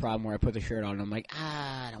 I have this problem where I put the shirt on and I'm like,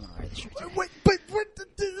 I don't want to wear the shirt. today. Wait, but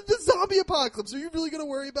the zombie apocalypse. Are you really going to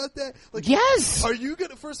worry about that? Like, Yes. Are you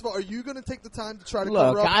gonna? First of all, are you going to take the time to try to Look,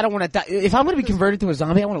 cover up? I don't want to die. If I'm going to be converted to a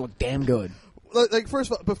zombie, I want to look damn good. Like first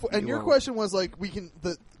of all, and You your won't. question was like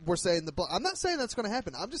we're saying I'm not saying that's going to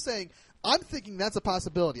happen. I'm just saying I'm thinking that's a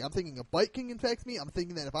possibility. I'm thinking a bite can infect me. I'm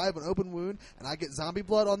thinking that if I have an open wound and I get zombie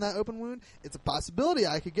blood on that open wound, it's a possibility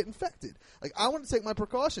I could get infected. Like I want to take my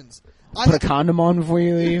precautions. Put a condom on before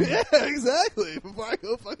you leave. Yeah, exactly. Before I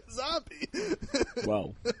go fucking zombie.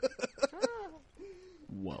 Whoa.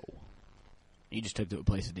 Whoa. You just took to a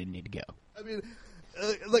place that didn't need to go. I mean,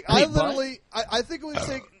 like Wait, I literally, I think it would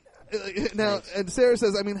take. Now, and Sarah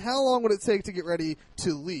says, I mean, how long would it take to get ready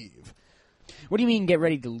to leave? What do you mean get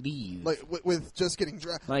ready to leave? Like with just getting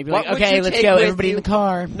dressed. Like, be What like would okay, you let's take go. with Everybody you? in the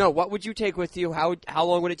car. No, what would you take with you? How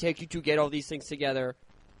long would it take you to get all these things together?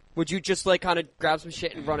 Would you just, like, kind of grab some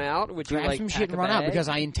shit and run out? Would you, Grab like, some pack shit a and run out bag? because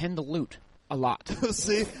I intend to loot a lot.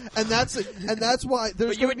 See, and that's why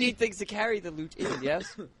there's. But you gonna would be, need things to carry the loot in, yes?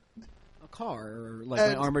 A car or like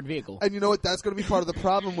And- my armored vehicle. and you know what? That's going to be part of the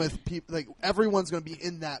problem with people. Like everyone's going to be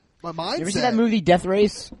in that mindset. You ever see that movie Death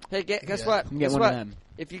Race? Hey, guess Yeah. what? Get Guess one what? of them.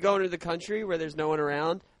 If you go into the country where there's no one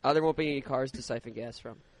around, there won't be any cars to siphon gas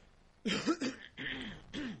from.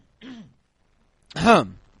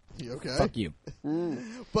 You okay? Fuck you.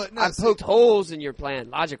 But no, I poked holes in your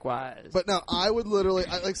plan, logic-wise. But no, I would literally,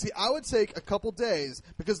 I would take a couple days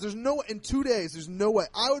because there's no, in 2 days, there's no way.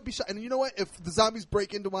 I would be shot. And you know what? If the zombies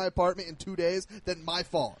break into my apartment in 2 days, then my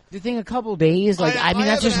fault. You think a couple days? Like, I mean,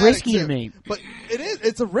 that's have just an risky addict to too. me. But it is,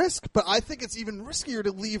 it's a risk, but I think it's even riskier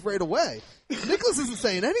to leave right away. Nicholas isn't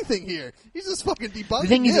saying anything here. He's just fucking debunking The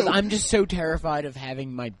thing is, you. that I'm just so terrified of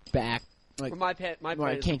having my back. Like, my plan I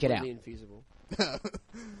is can't get out. completely infeasible.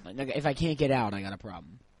 if I can't get out, I got a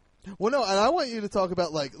problem. Well, no, and I want you to talk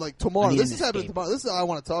about like tomorrow. I need This an is happening escape. tomorrow. This is what I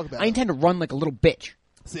want to talk about. I intend to run like a little bitch.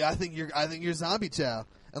 See, I think you're zombie chow,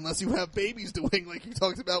 unless you have babies doing like you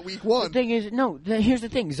talked about week The one. thing is, no. Here's the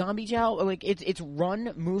thing: zombie chow, like it's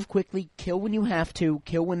run, move quickly, kill when you have to,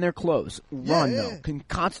 kill when they're close. Run yeah. though, can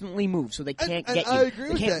constantly move, so they can't And get you. I agree They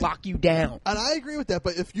with can't that. lock you down. And I agree with that,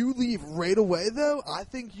 but if you leave right away, though, I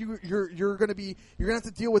think you're gonna have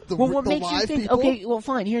to deal with the Well, what the makes live you think? people. Okay, well,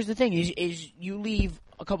 fine. Here's the thing: is you leave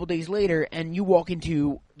a couple days later and you walk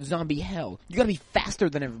into zombie hell. You got to be faster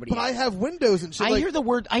than everybody But else. I have windows and shit. I hear the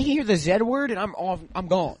word. I hear the Z word, and I'm off. I'm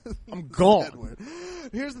gone. I'm gone. Edward.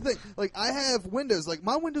 Here's the thing. Like, I have windows. Like,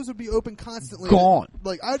 my windows would be open constantly. Gone.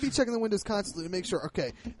 Like, I'd be checking the windows constantly to make sure,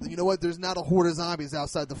 okay, you know what, there's not a horde of zombies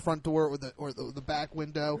outside the front door or the back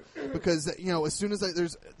window. Because, you know, as soon as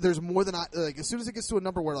there's more than as soon as it gets to a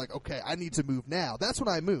number where, like, okay, I need to move now, that's when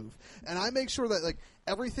I move. And I make sure that, like,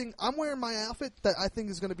 everything, I'm wearing my outfit that I think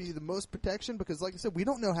is going to be the most protection because, like I said, we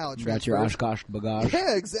don't know how it You transfers. got your Oshkosh bagage.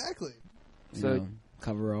 Yeah, exactly. So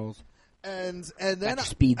coveralls. And then Got your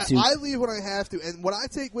speed suit. I leave when I have to. And what I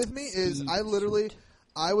take with me is Speed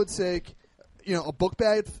I would take, you know, a book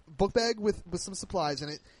bag with some supplies in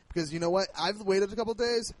it because you know what? I've waited a couple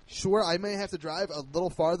days. Sure, I may have to drive a little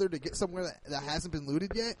farther to get somewhere that hasn't been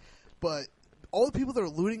looted yet, but all the people that are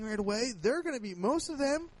looting right away, they're going to be, most of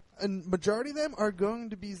them and majority of them are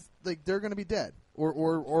going to be like they're going to be dead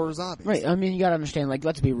or zombies. Right. I mean, you got to understand. Like,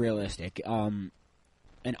 let's be realistic.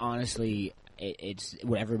 And honestly, it's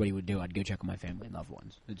what everybody would do. I'd go check on my family and loved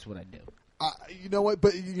ones. That's what I'd do. You know what?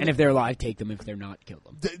 But And if they're alive, take them. If they're not, kill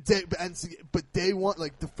them. But day one,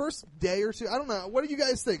 like the first day or two, I don't know. What do you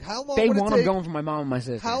guys think? How long Day would it one, take? I'm going for my mom and my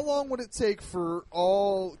sister. How long would it take for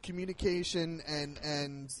all communication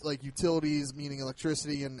and like utilities, meaning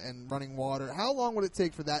electricity and running water? How long would it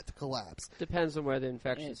take for that to collapse? Depends on where the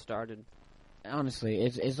infection started. Honestly,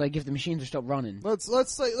 it's like if the machines are still running. Let's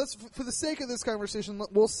for the sake of this conversation,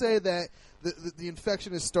 we'll say that the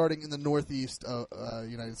infection is starting in the northeast of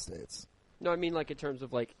United States. No, I mean like in terms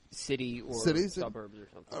of like city or Cities? suburbs or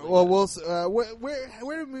something. Well,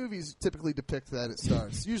 where do movies typically depict that it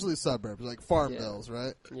starts? Usually suburbs, like Farmvilles,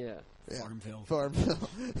 right? Yeah. Yeah. Farmville.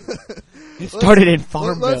 It started in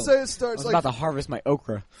Farmville. Let's say it I starts was like about to harvest my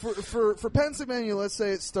okra. for Pennsylvania. Let's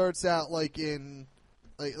say it starts out like in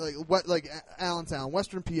like Allentown,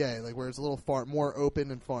 Western PA, like where it's a little more open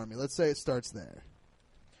and farmy. Let's say it starts there.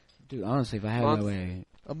 Dude, honestly, if I had my way,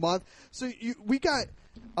 A month. So we got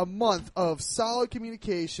a month of solid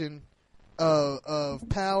communication, of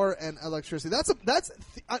power and electricity. That's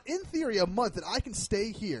in theory a month that I can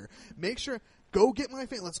stay here. Make sure. Go get my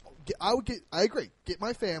family. I agree. Get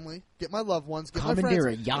my family. Get my loved ones. Get Commandeer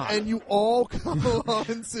my a friends. yacht. And you all come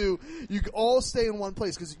on to. You all stay in one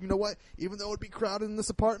place because you know what? Even though it'd be crowded in this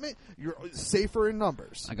apartment, you're safer in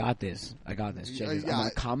numbers. I got this. Check this. Yeah. I'm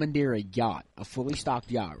gonna commandeer a yacht, a fully stocked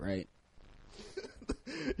yacht, right?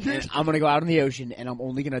 And I'm gonna go out in the ocean, and I'm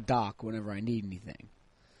only gonna dock whenever I need anything,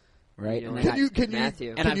 right? You And know, I got- Matthew.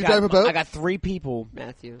 and Can you I've drive a boat? I got 3 people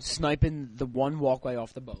Matthew. sniping the one walkway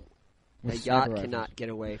off the boat. A with yacht sniper cannot rifles. get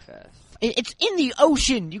away fast. It's in the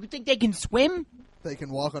ocean. You think they can swim? They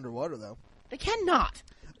can walk underwater though. They cannot.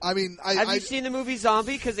 I mean, Have you seen the movie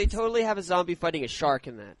Zombie? Because they totally have a zombie fighting a shark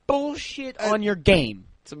in that. Bullshit on your game.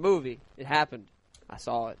 It's a movie. It happened. I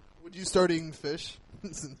saw it. Would you start eating fish?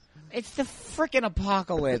 It's the frickin'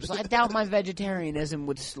 apocalypse. I doubt my vegetarianism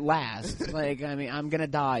would last. Like, I mean, I'm gonna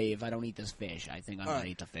die if I don't eat this fish. I think I'm gonna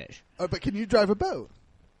eat the fish. But can you drive a boat?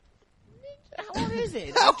 How hard is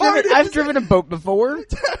it? How hard is I've driven a boat before.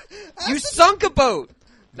 You sunk a boat.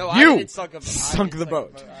 No, I You didn't sunk a boat. sunk the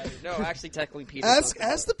boat. No, actually, technically, Peter. Ask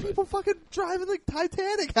sunk the the boat, people fucking driving like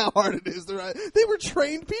Titanic how hard it is to ride. They were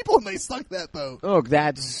trained people and they sunk that boat. Look,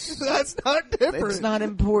 that's not different. it's not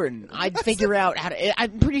important. I'd figure out how to.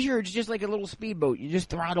 I'm pretty sure it's just like a little speedboat. You just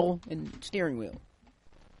throttle and steering wheel.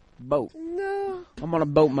 Boat. No. I'm on a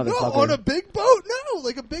boat, No, motherfucker. on a big boat, no.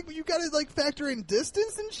 Like a big, you gotta like factor in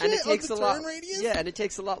distance and shit. And it takes on a the lot. turn radius. Yeah, and it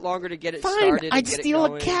takes a lot longer to get it Fine, started. and I'd get steal it a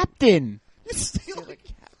going. captain. You steal Steal a like,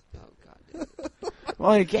 cap. Oh god.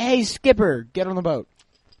 Like, hey, skipper, get on the boat.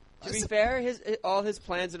 To be fair, all his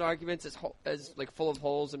plans and arguments, as like full of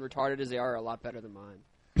holes and retarded as they are a lot better than mine.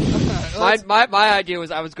 My idea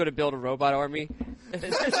was I was going to build a robot army.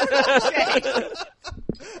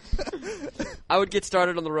 I would get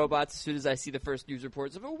started on the robots as soon as I see the first news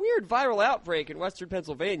reports of a weird viral outbreak in western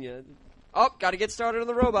Pennsylvania. Oh, got to get started on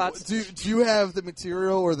the robots. do you have the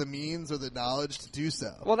material or the means or the knowledge to do so?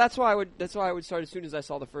 Well, that's why I would start as soon as I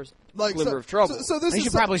saw the first Like glimmer of trouble. So this I is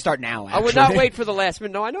should probably start now. I would not actually. wait for the last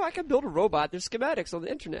minute. No, I know I can build a robot. There's schematics on the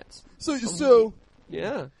internet. So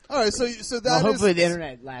Yeah. All right, so Well, that hopefully is. the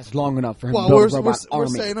internet lasts long enough for him Well, to build we're, a robot we're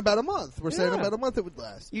army. saying about a month. We're saying Yeah. about a month it would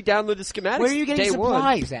last. You download the schematics. Where are you getting day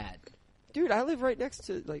supplies one. at? Dude, I live right next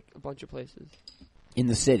to like a bunch of places. In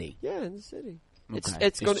the city. Yeah, in the city. Okay,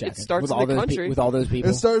 It just checking. starts with in all the those country. with all those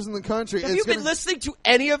people. It starts in the country. Have It's you been gonna- listening to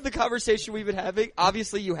any of the conversation we've been having?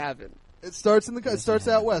 Obviously, you haven't. It starts it starts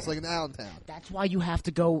out west, like in Allentown. That's why you have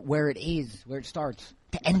to go where it is, where it starts,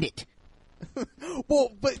 to end it. Well,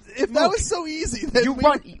 but if that was so easy, then You we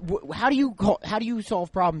run. How do you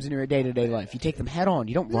solve problems in your day-to-day life? You take them head on.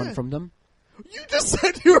 You don't run from them. You just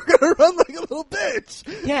said you were going to run like a little bitch.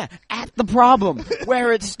 Yeah, at the problem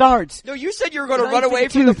where it starts. No, you said you were going to Knife run and away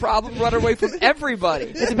from the tooth. problem, run away from everybody.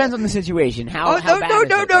 It depends on the situation. How Oh, bad no, is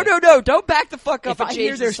no, it? no, no, no! Don't back the fuck up If and I change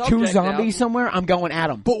hear the there's two subject now. zombies somewhere, I'm going at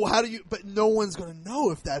them. But how do you? But no one's going to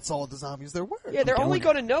know if that's all the zombies there were. Yeah, they're I'm only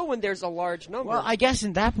doing going to know when there's a large number. Well, I guess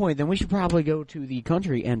at that point, then we should probably go to the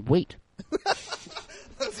country and wait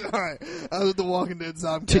That's all right. That's what the Walking Dead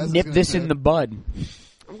Zombcast to is nip gonna this do. in the bud,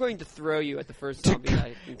 I'm going to throw you at the first zombie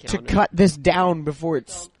I encounter. to cut this down before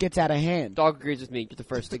it gets out of hand. Dog agrees with me. You're the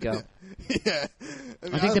first to go. Yeah,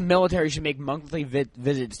 I think the military should make monthly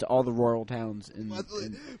visits to all the rural towns,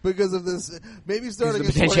 because of this, maybe starting the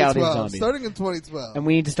in potentiality of 2012. zombies. Starting in 2012. and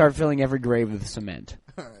we need to start filling every grave with cement.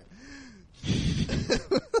 All right.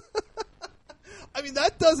 I mean,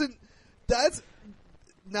 that's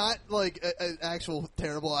not like an actual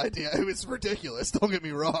terrible idea. It was ridiculous. Don't get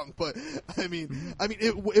me wrong, but I mean,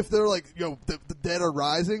 if they're like, the dead are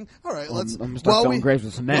rising. All right, let's. I'm gonna start filling graves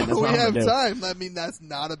with cement. That's While what we I'm have gonna do. time. I mean, that's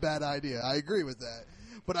not a bad idea. I agree with that.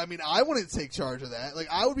 But I mean, I wouldn't take charge of that. Like,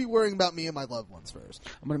 I would be worrying about me and my loved ones first.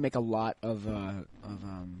 I'm gonna make a lot of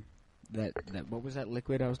that what was that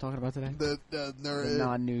liquid I was talking about today? The The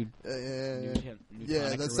non-nude.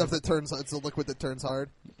 yeah, that stuff that turns. It's a liquid that turns hard.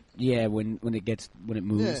 Yeah, when it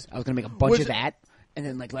moves, Yeah. I was gonna make a bunch Which- of that, and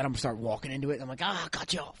then like let them start walking into it. And I'm like,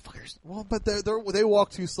 got y'all fuckers. Well, but they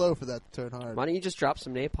walk too slow for that to turn hard. Why don't you just drop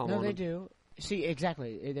some napalm No, on they them? do. See,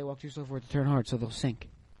 exactly. They walk too slow for it to turn hard, so they'll sink.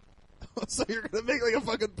 So you're gonna make like a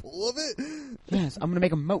fucking pool of it? Yes, I'm gonna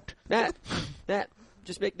make a moat. Matt,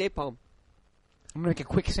 just make napalm. I'm gonna make a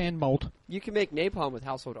quicksand moat, You can make napalm with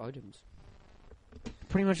household items.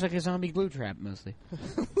 pretty much like a zombie glue trap, mostly.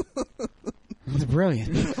 It's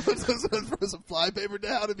brilliant. Throw some flypaper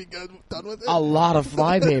down and be done with it. A lot of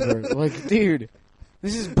flypaper, like, dude,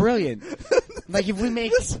 this is brilliant. Like, if we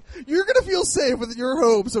make You're gonna feel safe with your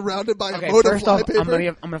home surrounded by okay, a moat of first off, flypaper.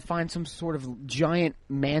 I'm gonna find some sort of giant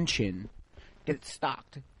mansion, get it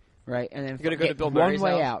stocked, right, and then You're gonna go to get Bill one Murray's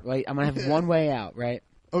way house? out, right. I'm gonna have one way out, right.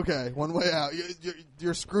 Okay, one way out.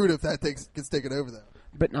 You're screwed if that gets taken over, though.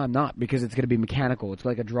 But no, I'm not, because it's going to be mechanical. It's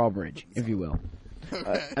like a drawbridge, if you will.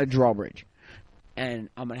 Okay. A drawbridge. And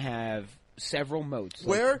I'm going to have several moats.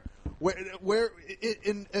 Where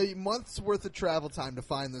in a month's worth of travel time to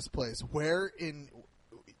find this place? Where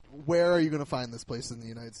are you going to find this place in the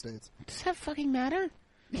United States? Does that fucking matter?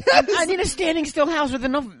 Yes! I need a standing still house with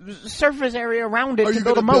enough surface area around it Are to you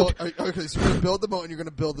build a gonna moat. Okay, so you're going to build the moat and you're going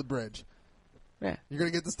to build the bridge. Yeah, You're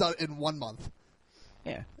going to get this done in 1 month.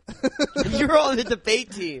 yeah. You're on the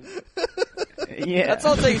debate team. Yeah. That's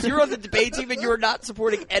all I'm saying. Is you're on the debate team and you're not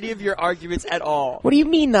supporting any of your arguments at all. What do you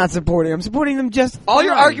mean not supporting? I'm supporting them just All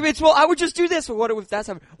your fine. arguments, well, I would just do this. Well, what if that's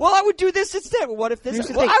happening? Well, I would do this instead. Well, what if this? Here's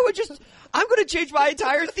the Well, thing. I'm going to change my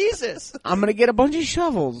entire thesis. I'm going to get a bunch of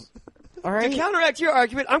shovels. All To right? counteract your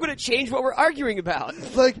argument, I'm going to change what we're arguing about.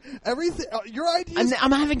 Like, everything, your ideas... And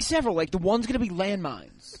I'm having several. Like, the one's going to be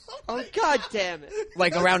landmines. Oh, God damn it.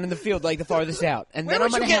 Like, around in the field, like the farthest out. And Where then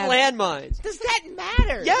I'm would you going to get have... landmines? Does that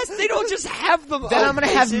matter? Yes, they don't just have them. Then on I'm going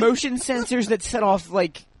to have places. motion sensors that set off,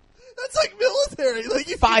 like... That's like military. Like,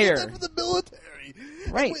 you Fire. get that from the military.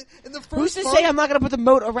 Right. In the first Who's to month- say I'm not going to put the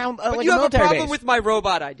moat around But like you a have a military problem base? with my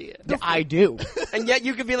robot idea. Yeah, I do. And yet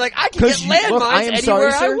you can be like, I can get Because landmines look, I am anywhere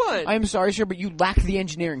sorry, sir. I want. I am sorry, sir, but you lack the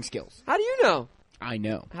engineering skills. How do you know? I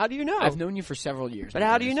know. How do you know? I've known you for several years. But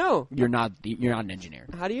how do you know? You're not an engineer.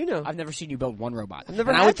 How do you know? I've never seen you build one robot. I've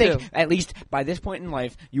never and I had would think, to. at least by this point in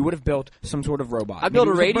life, you would have built some sort of robot. I built Maybe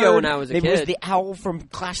a it was radio bird, when I was a maybe it was kid. the owl from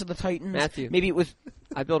Clash of the Titans. Matthew. Maybe it was...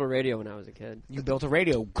 I built a radio when I was a kid. You built a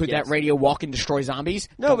radio. Could Yes. that radio walk and destroy zombies?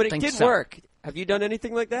 No, Don't but it think did so. work. Have you done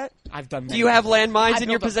anything like that? I've done. Do you have landmines I in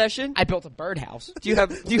your built a- possession? I built a birdhouse. Do you have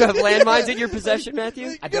landmines in your possession, Matthew? I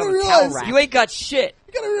You built gotta a realize- cow rack. You ain't got shit.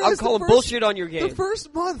 You gotta realize I'm calling the first- bullshit on your game. The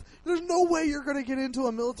first month, there's no way you're going to get into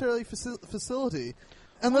a military facility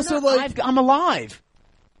unless No, they're like... I'm alive.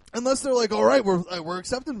 Unless they're like, all right, we're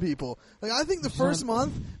accepting people. Like, I think the first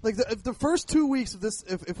month, like the first 2 weeks of this,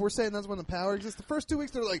 if we're saying that's when the power exists, the first 2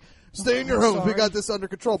 weeks they're like, stay in your homes, we got this under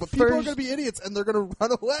control. But people are going to be idiots and they're going to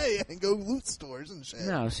run away and go loot stores and shit.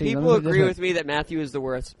 No, see, People agree with me that Matthew is the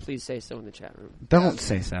worst. Please say so in the chat room. Don't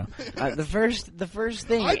say so. The first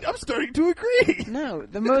thing. I'm starting to agree. No,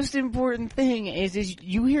 the most important thing is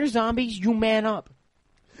you hear zombies, you man up.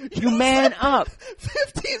 You man up.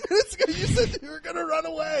 15 minutes ago, you said you were going to run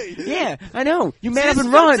away. Yeah, I know. You man up This and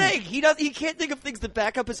is what I'm run. saying. He can't think of things to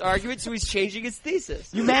back up his argument, so he's changing his thesis.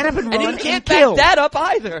 You man up and run And he can't kill. back that up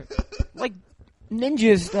either. Like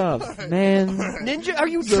ninja stuff, man. Ninja? Are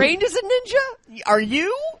you trained as a ninja? Are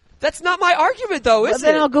you? That's not my argument, though, is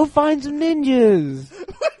Then it? I'll go find some ninjas.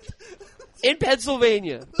 In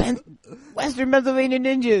Pennsylvania. Western Pennsylvania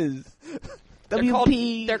ninjas.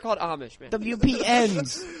 WP. They're called Amish, man.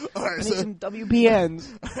 WPNs. All right, I need so some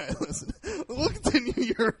WPNs. all right, listen. We'll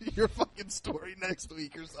continue your fucking story next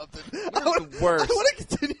week or something. I the worst. want to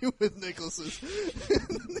continue with Nicholas's.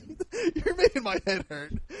 You're making my head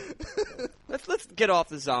hurt. Let's get off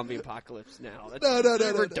the zombie apocalypse now. No,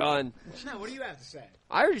 We're done. No, what do you have to say?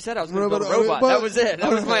 I already said I was going to build a robot. That was it.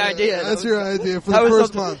 That was my idea. That's your idea for That the was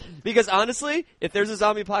first something- month. Because honestly, if there's a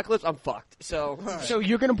zombie apocalypse, I'm fucked. So So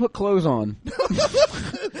you're gonna put clothes on.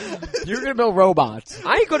 You're gonna build robots.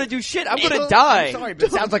 I ain't going to do shit. I'm going to die. I'm sorry, but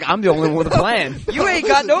it sounds like I'm the only one with a plan. You ain't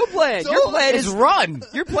got no plan. Your plan It's is run.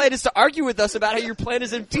 Your plan is to argue with us about how your plan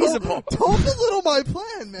is infeasible. Don't belittle my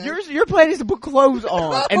plan, man. Your plan is to put clothes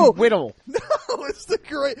on and whittle. No, it's the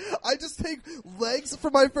great. I just take legs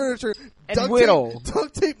from my furniture And whittle.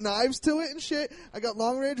 duct tape knives to it and shit. I got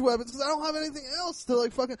long range weapons because I don't have anything else to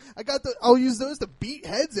like fucking. I'll use those to beat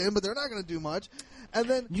heads in, but they're not going to do much. And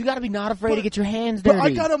then You gotta be not afraid to get your hands but dirty. I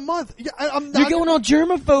got a month. Yeah, I'm not. You're going all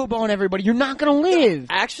germaphobe on everybody. You're not gonna live.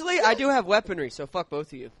 Actually, I do have weaponry, so fuck both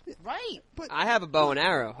of you. Right. I have a bow and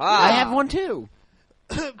arrow. I have one too.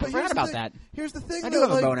 But I here's forgot the about thing. that. Here's the thing. I though, do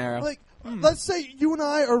have a like, bow and arrow. Like, let's say you and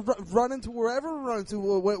I are running to wherever we're running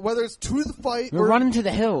to, whether it's to the fight. We're or, running to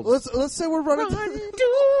the hills. Let's say we're running Run to. to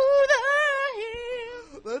the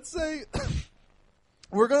hills. Let's say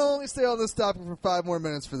we're gonna only stay on this topic for 5 more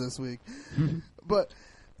minutes for this week, but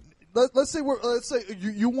let's say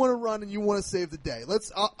you want to run and you want to save the day.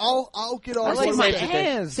 I'll get on. I like board my with that.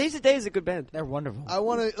 hands. Saves the Day is a good band. They're wonderful.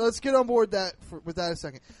 Let's get on board with that a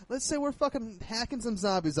second. Let's say we're fucking hacking some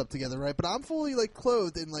zombies up together, right? But I'm fully like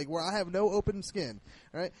clothed and like where I have no open skin,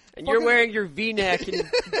 right? And you're wearing your V-neck. And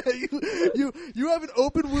you have an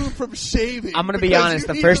open wound from shaving. I'm gonna be because honest. you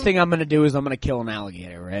The need first to- thing I'm gonna do is I'm gonna kill an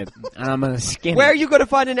alligator, right? And I'm gonna skin where are it. you going to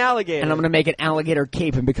find an alligator? And I'm gonna make an alligator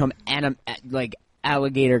cape and become like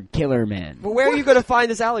alligator killer man. But where are you going to find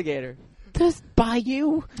this alligator? This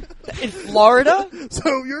bayou. In Florida?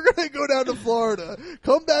 So you're gonna go down to Florida,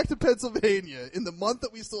 come back to Pennsylvania in the month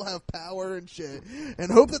that we still have power and shit,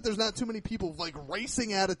 and hope that there's not too many people like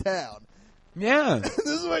racing out of town. Yeah. This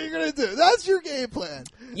is what you're gonna do. That's your game plan.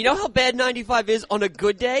 You know how bad 95 is on a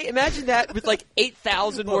good day? Imagine that with like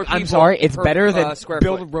 8,000 more people. I'm sorry. It's per, better than square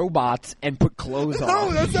build foot. robots and put clothes No,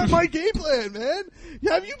 on. that's not my game plan, man.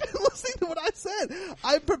 Have you been listening to what I said?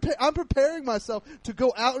 I'm preparing myself to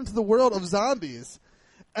go out into the world of zombies,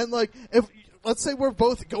 and like if. Let's say we're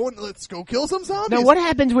both going. Let's go kill some zombies. Now, what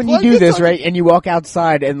happens when you Like do it's this, like- right? And you walk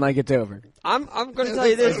outside and like it's over. I'm going to tell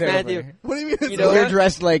you this, It's over. Matthew. What do you mean? It's You know over? You're what?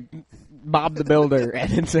 dressed like Bob the Builder,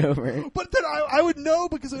 and it's over. But then I would know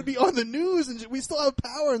because it would be on the news, and we still have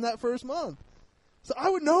power in that first month. So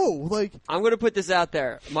I would know. Like, I'm going to put this out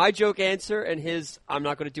there. My joke answer and his I'm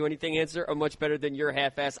not going to do anything answer are much better than your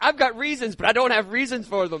half-ass. I've got reasons, but I don't have reasons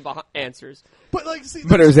for them answers. but like, see,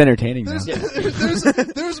 But it was entertaining, though.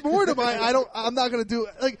 there's more to my. I'm not going to do.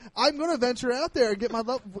 Like, I'm going to venture out there and get my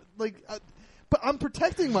love. Like, but I'm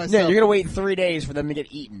protecting myself. Yeah, you're gonna wait 3 days for them to get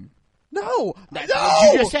eaten. No, That's no.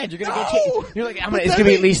 what you just said. You're gonna no! get eaten. You're like, But it's that gonna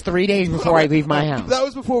be at means- least 3 days before I leave my house. That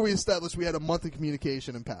was before we established we had a month of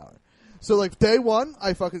communication and power. So like day one,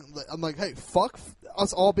 I'm like, hey, fuck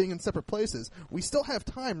us all being in separate places. We still have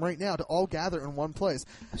time right now to all gather in one place.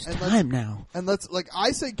 It's And time now. And let's like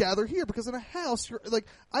I say gather here because in a house you're like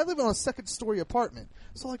I live in a second story apartment.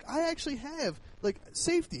 So like I actually have like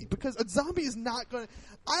safety because a zombie is not going to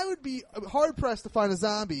I would be hard pressed to find a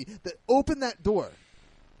zombie that opened that door.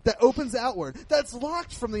 That opens outward. That's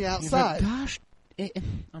locked from the outside. Gosh,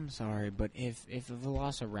 I'm sorry, but if a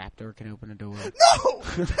Velociraptor can open a door, No!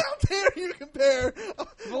 How dare you compare?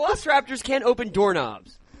 Velociraptors can't open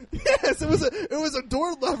doorknobs. Yes, it was a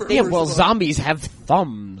door lever. yeah, first well, of all. zombies have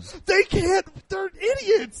thumbs. They can't. They're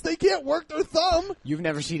idiots. They can't work their thumb. You've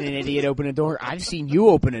never seen an idiot open a door. I've seen you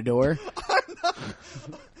open a door.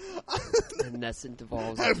 And that's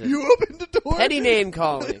evolves Have into you opened the door? petty name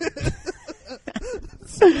calling.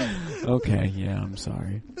 Okay, yeah, I'm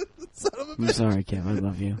sorry. Son of a I'm bitch. sorry, Kev. I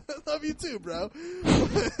love you. I love you too, bro.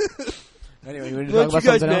 Anyway, you want to Why talk don't you about guys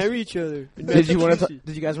something else? marry each other? Did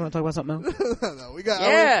you guys want to talk about something else? No, we got.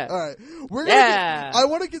 Yeah. All right. We're gonna Yeah. I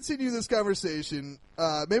want to continue this conversation.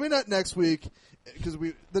 Maybe not next week because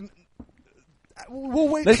we'll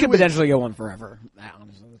wait. This 2 could weeks. potentially go on forever.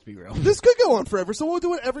 Honestly, let's be real. This could go on forever, so we'll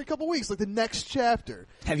do it every couple weeks, like the next chapter.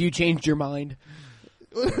 Have you changed your mind?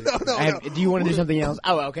 No. Do you want to do something else?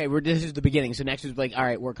 Oh, okay. This is the beginning. So next is like, all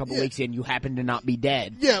right, we're a couple weeks in. You happen to not be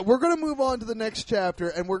dead. Yeah, we're gonna move on to the next chapter,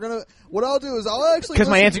 and we're gonna. What I'll do is I'll actually Because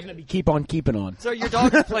my listen- answer's going to be keep on keeping on. So your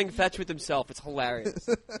dog is playing fetch with himself. It's hilarious.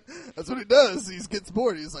 That's what he does. He gets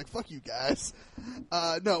bored. He's like, "Fuck you guys."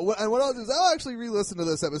 No, and what I'll do is I'll actually re-listen to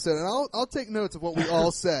this episode, and I'll take notes of what we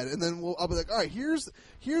all said, and then I'll be like, "All right, here's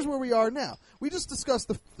where we are now." We just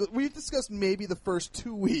discussed we discussed maybe the first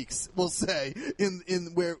 2 weeks, we'll say, in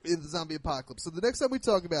the zombie apocalypse. So the next time we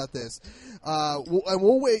talk about this,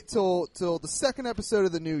 we'll wait till the second episode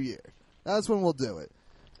of the new year. That's when we'll do it.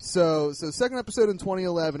 So second episode in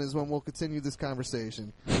 2011 is when we'll continue this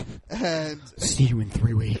conversation. And See you in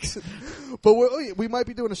 3 weeks. but we might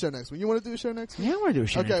be doing a show next week. You want to do a show next week? Yeah, I want to do a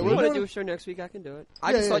show. Okay, next we're You week. want to doing- do a show next week? I can do it.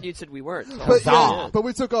 I Yeah, just yeah. thought you said we weren't. But, Huzzah. but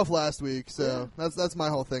we took off last week, so that's my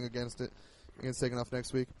whole thing against it. Against taking off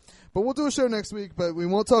next week. But we'll do a show next week, but we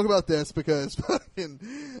won't talk about this because fucking,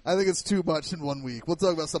 I think it's too much in 1 week. We'll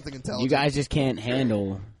talk about something intelligent. You guys just can't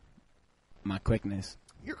handle my quickness.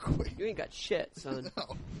 You're quick. You ain't got shit, son.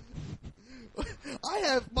 No. I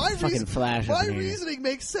have my Fucking reason, Flash my up in here. reasoning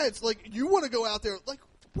makes sense. Like, you want to go out there, like,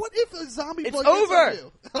 what if a zombie It's bug gets over. on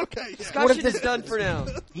you? Okay, yeah. Discussion is done for now.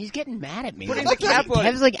 He's getting mad at me. Putting the cap on it.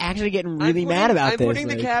 Kev's like actually getting really mad about I'm this. putting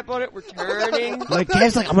the like- cap on it. We're turning. Like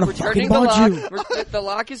Kev's like, I'm gonna We're fucking turning the punch lock. you. The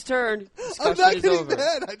lock is turned. I'm Discussion not is getting over.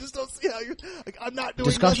 mad. I just don't see how you. Like, I'm not doing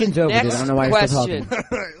Discussion's nothing. over, dude. I don't know why you're still Next talking.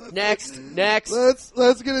 All right, Next.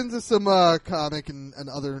 let's get into some comic and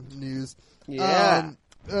other news. Yeah.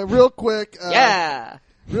 Real quick. Yeah.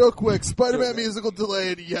 Real quick. Spider-Man musical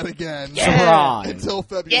delayed yet again. Surprise. Until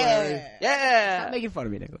February. Yeah. Stop making fun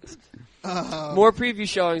of me, Nicholas. More preview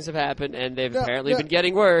showings have happened, and they've apparently yeah. been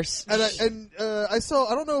getting worse. And I saw.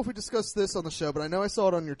 I don't know if we discussed this on the show, but I know I saw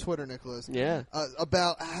it on your Twitter, Nicholas. Yeah.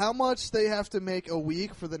 About how much they have to make a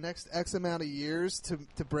week for the next X amount of years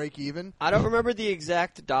to break even. I don't remember the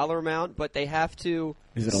exact dollar amount, but they have to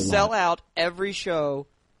Is it a sell lot? out every show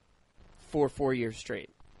for 4 years straight.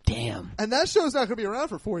 Damn. And that show's not going to be around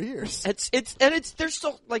for 4 years. There's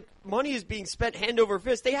still like money is being spent hand over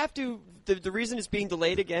fist. They have to. The reason it's being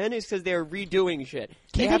delayed again is because they're redoing shit.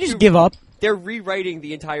 Can't have they just to- give up? They're rewriting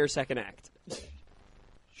the entire second act.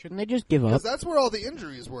 Shouldn't they just give up? Because that's where all the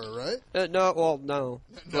injuries were, right? No.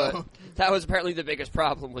 But that was apparently the biggest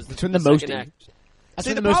problem was That's when the the most second act. That's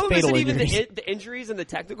See, when the most problem isn't fatal even injuries. the injuries and the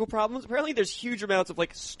technical problems. Apparently, there's huge amounts of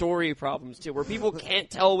like story problems too, where people can't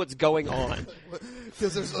tell what's going on.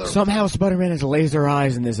 Because there's Somehow Spider-Man has laser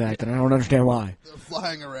eyes in this act, and I don't understand why. they're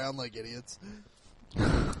flying around like idiots.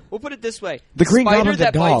 We'll put it this way: The Green spider Goblin's a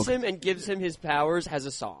that dog. bites him and gives him his powers has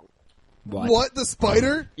a song. What? The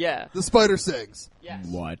spider? Yeah. The spider sings. Yes.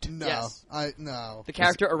 What? No. Yes. No. The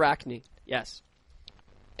character Arachne. Yes.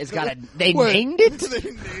 It's got a. They Wait, named it.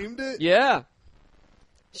 They named it? Yeah.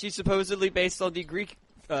 She's supposedly based on the Greek.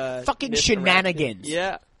 Fucking myth shenanigans. Arachne.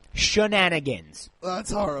 Yeah. Shenanigans.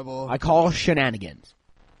 That's horrible. I call shenanigans.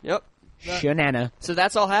 Yep. Shenana. So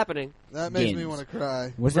that's all happening. That makes me Gins. want to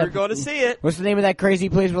cry. What's We're that? going to see it. What's the name of that crazy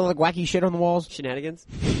place with like wacky shit on the walls? Shenanigans.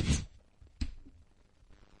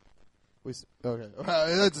 Okay.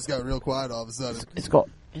 That just got real quiet all of a sudden. It's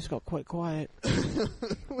got quite quiet.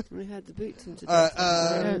 We had the boots into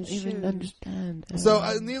I don't even understand. So,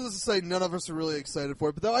 needless to say, none of us are really excited for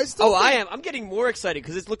it. But though I still. Oh, I think, am. I'm getting more excited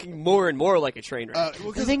because it's looking more and more like a train wreck. Well,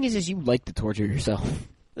 The 'cause- thing is you like to torture yourself.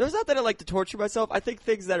 There's not that I like to torture myself. I think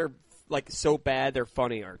things that are like so bad they're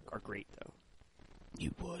funny are great though.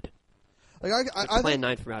 You would. like, I Plan think,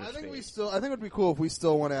 9 from outer I think space. I think it would be cool if we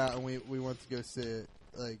still went out and we went to go see it,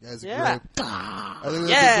 like as a Yeah. group. I think that'd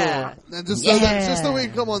Yeah. be cool. And just Yeah. just so we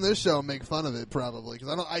can come on this show and make fun of it, probably,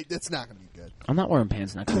 because it's not going to be good. I'm not wearing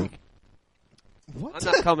pants next week. What? I'm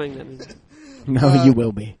not coming. I mean, No, you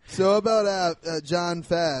will be. So about John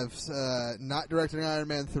Favre's not directing Iron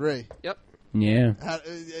Man 3. yep. Yeah.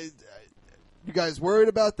 You guys worried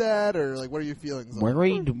about that, or like, what are your feelings? on it?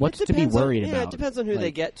 Worried? What's It to be depends on- worried yeah, about? it depends on who they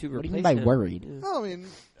Like, get to What do replace you mean by him. worried? Yeah. Oh, I mean,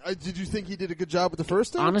 did you think he did a good job with the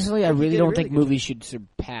first one? Honestly, I He really did a don't really think good movies should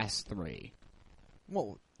surpass 3.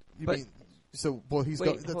 Well, you But- mean so? Well, he's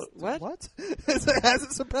Wait, going. what? What? It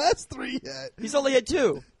hasn't surpassed 3 yet. He's only had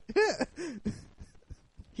 2. Yeah.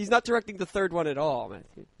 He's not directing the third one at all,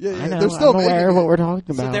 Matthew. Yeah, I know. They're still I'm aware making of what it. we're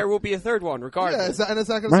talking about. So there will be a third one, Yeah, regardless. and it's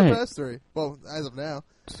not going to Right. surpass 3. Well, as of now.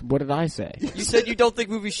 What did I say? You said you don't think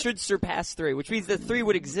movies should surpass 3, which means that 3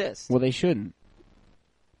 would exist. Well, they shouldn't.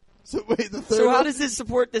 So wait, the third So how one? does this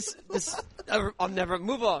support this? I'll never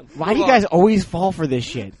move on. Why Move do you on. guys always fall for this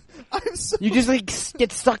shit? I'm so... You just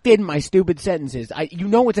get sucked in my stupid sentences. You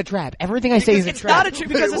know it's a trap. Everything I say is a It's trap. not a trap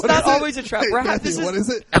because Wait, it's what not is it? always a trap. Hey, We're Matthew, this is what is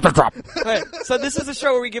it? It's a trap. Right. So this is a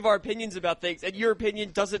show where we give our opinions about things, and your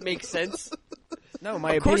opinion doesn't make sense. No,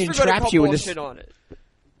 my Of course, opinion we're going to traps call you in this. bullshit on it.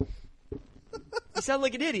 You sound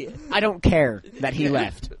like an idiot. I don't care that he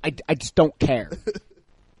left. I just don't care.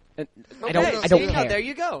 I don't. Okay, I don't see, no, care. there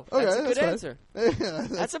you go. Okay, That's a good fine. answer. Yeah,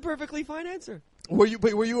 That's a perfectly fine answer. were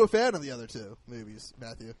you a fan of the other 2 movies,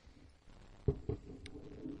 Matthew?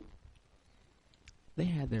 They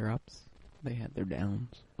had their ups. They had their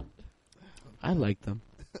downs. I like them.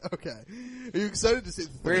 Okay. Are you excited to see the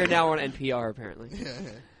We're now on NPR, apparently. Yeah.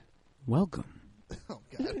 Welcome Oh,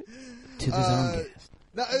 God. to the Zombcast.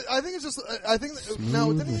 No, I think it's just. I think.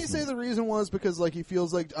 No, didn't he say the reason was because like he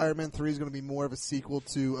feels like Iron Man 3 is going to be more of a sequel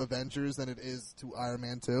to Avengers than it is to Iron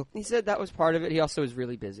Man 2? He said that was part of it. He also is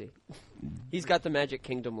really busy. He's got the Magic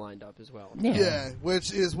Kingdom lined up as well. Yeah. Yeah,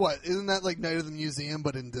 which is what? Isn't that like Night of the Museum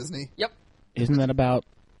but in Disney? Yep. Isn't that about?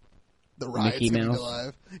 The ride's Mickey going to be Mouse.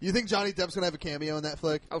 alive. You think Johnny Depp's going to have a cameo in that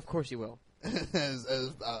flick? Of course you will. as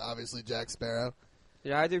obviously Jack Sparrow.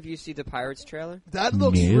 Did either of you see the Pirates trailer? That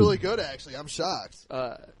looks No. really good, actually. I'm shocked.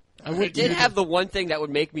 It did have the one thing that would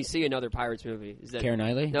make me see another Pirates movie. Is that Keira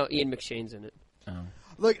Knightley? No, Ian McShane's in it. Oh.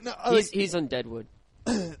 Like, no, He's on Deadwood.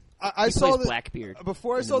 I He saw plays the Blackbeard.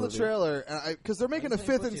 before I in the saw the movie. trailer, and because they're making a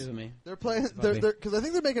fifth Excuse and me. they're playing, Love me. because I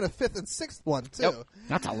think they're making a 5th and 6th one too. Yep.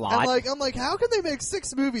 That's a And lot. I'm like, how can they make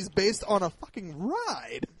 6 movies based on a fucking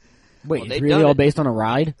ride? Wait, Well, it's they've really done all it. based on a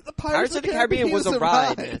ride? The Pirates of the Caribbean was a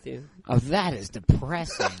ride, Matthew. Oh, that is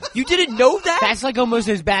depressing. You didn't know that? That's like almost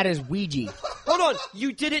as bad as Ouija. Hold on.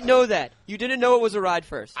 You didn't know that. You didn't know it was a ride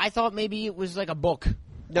first. I thought maybe it was like a book.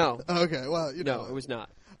 No. Okay, well, you know, No, it was not.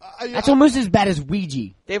 That's almost as bad as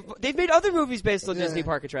Ouija. They've made other movies based on Yeah. Disney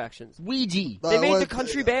park attractions. Ouija. They made The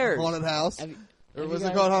Country Bears. Haunted House. Have you- Or have was you it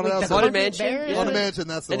guys- called Haunted wait, House? the Haunted Country Mansion? Bears? Yeah. Haunted Mansion.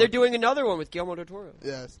 That's the And one. they're doing another one with Guillermo del Toro.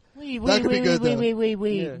 Yes. Wait, That could be good, though.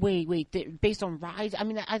 wait. Based on rides? I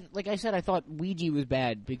mean, like I said, I thought Ouija was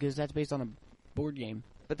bad because that's based on a board game.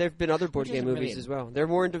 But there have been other board Which game isn't movies really- as well. They're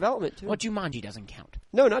more in development, too. What Jumanji doesn't count.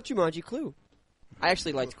 No, not Jumanji. Clue. I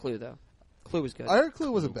actually liked Clue, though. Clue was good. I heard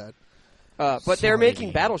Clue wasn't bad. But they're Sorry, making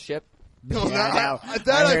man. Battleship, No, Yeah, I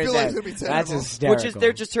heard feel like it's gonna be That's terrible. hysterical. which is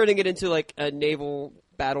they're just turning it into like a naval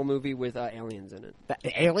battle movie with aliens in it.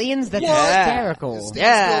 Aliens? That's Yeah. hysterical. Is Steven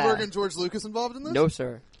Yeah. Spielberg and George Lucas involved in this? No,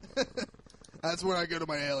 sir. That's where I go to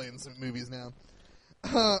my aliens movies now.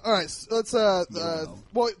 All right, so let's.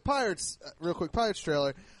 Well, Pirates. Real quick, Pirates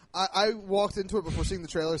trailer. I walked into it before seeing the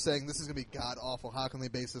trailer, saying this is gonna be god awful. How can they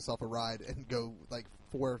base this off a ride and go like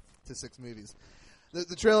 4 to 6 movies?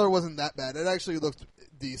 The trailer wasn't that bad. It actually looked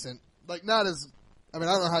decent. Like not as. I mean,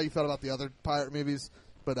 I don't know how you felt about the other pirate movies,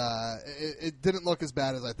 but it didn't look as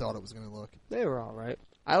bad as I thought it was gonna look. They were all right.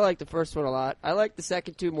 I liked the first one a lot. I liked the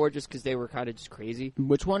second two more just because they were kind of just crazy.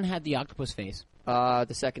 Which one had the octopus face? The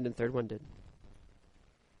second and third one did.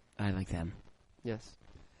 I like them. Yes.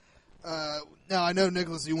 Now I know,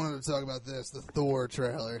 Nicholas, you wanted to talk about this, the Thor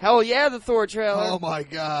trailer. Hell yeah, the Thor trailer. Oh my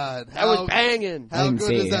god, that was banging. How I didn't good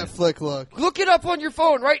see does it that yet. flick look? Look it up on your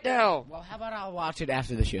phone right now. Well, how about I'll watch it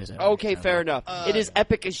after the show's over? Okay, fair enough. It is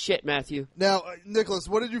epic as shit, Matthew. Now, Nicholas,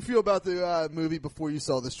 what did you feel about the movie before you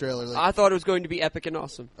saw this trailer? Like, I thought it was going to be epic and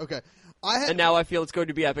awesome, okay, I had and now I feel it's going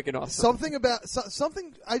to be epic and awesome. something about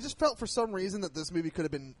something. I just felt for some reason that this movie could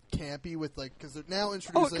have been campy with because they're now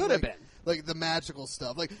introducing. could have been. like the magical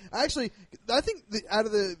stuff. Like actually, I think out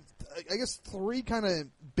of the I guess 3 kind of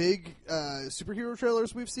big superhero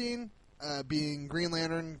trailers we've seen, being Green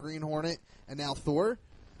Lantern, Green Hornet, and now Thor.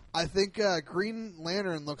 I think Green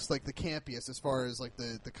Lantern looks like the campiest as far as like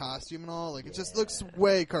the costume and all. Like it just looks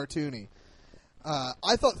way cartoony.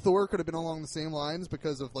 I thought Thor could have been along the same lines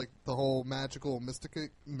because of like the whole magical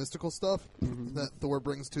mystical stuff that Thor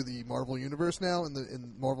brings to the Marvel universe now in the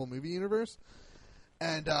Marvel movie universe.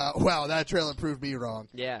 And wow, that trailer proved me wrong.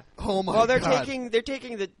 Yeah. Oh my Well, they're god. taking the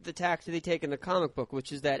tack that they take in the comic book,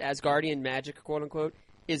 which is that Asgardian magic, quote unquote,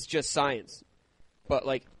 is just science, but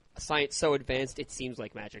like science so advanced it seems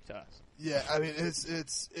like magic to us. Yeah, I mean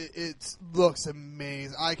it looks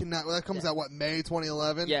amazing. I cannot. That comes out what, May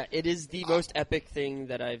 2011. Yeah, it is the most epic thing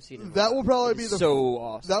that I've seen. In That will probably be the so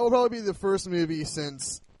awesome. That will probably be the first movie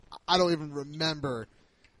since I don't even remember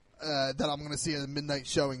that I'm going to see at a midnight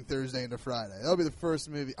showing Thursday into Friday. That'll be the first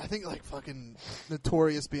movie. I think like fucking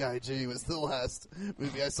Notorious B.I.G. was the last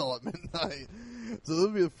movie I saw at midnight. So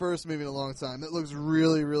that'll be the first movie in a long time. It looks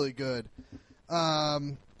really, really good. But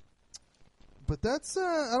that's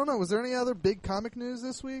I don't know. Was there any other big comic news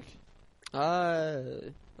this week?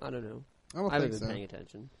 I don't know. I haven't been paying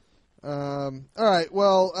attention. All right.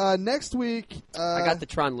 Well, next week I got the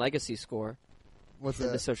Tron Legacy score. What's the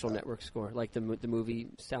that? Social Network score, like the movie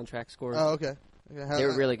soundtrack scores. Oh, okay. They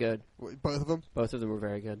were really good. Both of them. Both of them were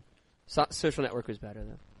very good. Social Network was better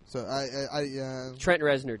though. So Trent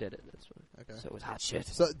Reznor did it. That's what. Okay. So it was hot shit.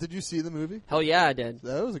 So did you see the movie? Hell yeah, I did.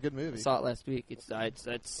 That was a good movie. I saw it last week.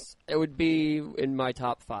 It would be in my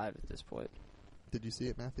top 5 at this point. Did you see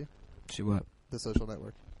it, Matthew? See what? The Social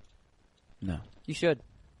Network. No. You should.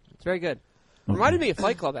 It's very good. Okay. Reminded me of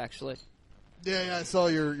Fight Club actually. Yeah, I saw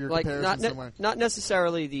your Like comparison somewhere. not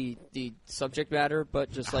necessarily the subject matter,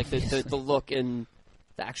 but just like the look and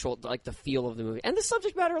the actual like the feel of the movie and the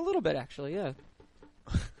subject matter a little bit actually. Yeah.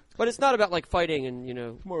 But it's not about like fighting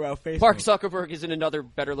and More about Facebook. Mark Zuckerberg isn't another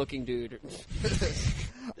better looking dude.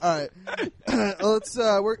 All right, let's.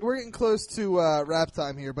 We're getting close to wrap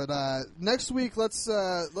time here, but next week let's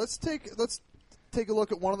take a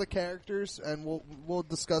look at one of the characters, and we'll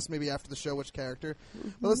discuss maybe after the show which character.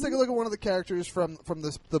 But let's take a look at one of the characters from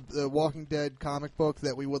the Walking Dead comic book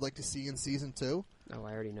that we would like to see in season 2. Oh,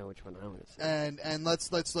 I already know which one I want to see. And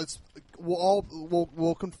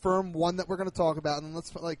we'll confirm one that we're going to talk about, and then let's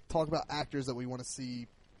talk about actors that we want to see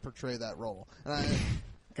portray that role.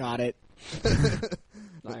 Got it. I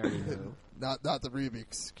already know. Not the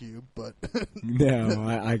Rubik's Cube, but No,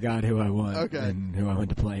 I got who I want. Okay. And who I want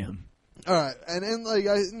to play him. all right. And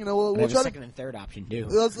we'll We'll try to second and third option too.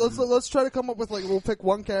 let's try to come up with we'll pick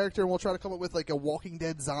one character and we'll try to come up with a Walking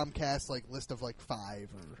Dead Zombcast list of 5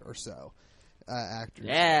 or so actors.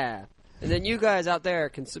 Yeah. And then you guys out there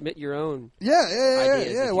can submit your own. Yeah.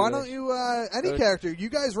 Ideas if Why you don't wish. you any character? You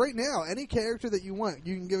guys right now, any character that you want,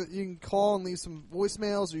 you can call and leave some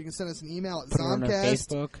voicemails, or you can send us an email at Put it on our Zombcast.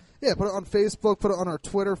 Facebook. Yeah, put it on Facebook, put it on our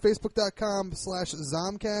Twitter,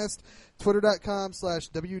 facebook.com/Zombcast,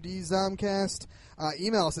 twitter.com/WDZombcast.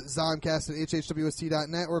 Email us at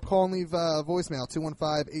zomcast@hhwst.net, or call and leave voicemail,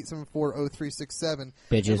 215-874-0367.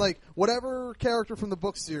 Bitches. And, whatever character from the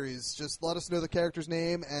book series, just let us know the character's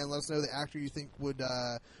name and let us know the actor you think would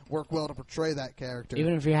work well to portray that character.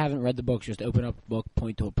 Even if you haven't read the books, just open up a book,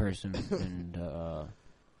 point to a person, and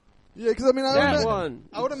Yeah, because I mean,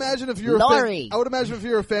 I would imagine if you're Laurie. I would imagine if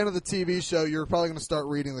you're a fan of the TV show, you're probably going to start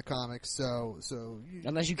reading the comics. So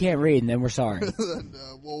unless you can't read, then we're sorry. then,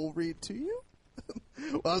 we'll read to you.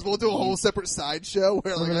 We'll do a whole separate sideshow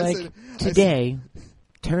where, Today,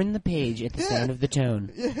 turn the page at the sound of the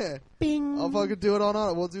tone. Yeah, Bing. I'll fucking do it on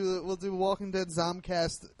it. We'll do Walking Dead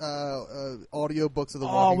Zombcast audio books of the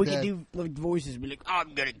Oh, Walking we Dead. can do voices. Be like,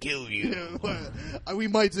 I'm gonna kill you. We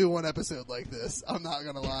might do one episode like this. I'm not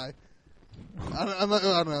gonna lie. I don't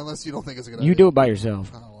know unless you don't think it's a good idea. You do it by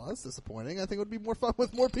yourself. Oh, well, that's disappointing. I think it would be more fun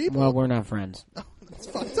with more people. Well, we're not friends. That's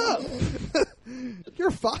fucked up.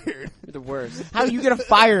 You're fired. You're the worst. How are you gonna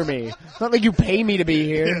fire me? It's not like you pay me to be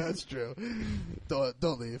here. Yeah, that's true.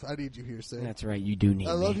 Don't leave. I need you here, sir. That's right. You do need me.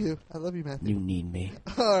 I love you. I love you, Matthew. You need me.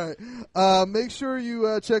 All right. Make sure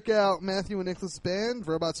you check out Matthew and Nicholas' band,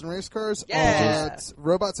 Robots and Race Cars, Yeah. at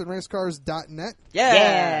robotsandracecars.net.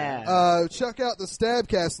 Yeah. Check out the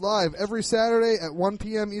Stabcast live every Saturday at 1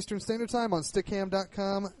 p.m. Eastern Standard Time on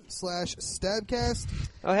stickham.com/stabcast.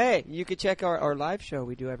 Oh, hey, you could check our live show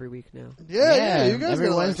we do every week now. Yeah, you guys every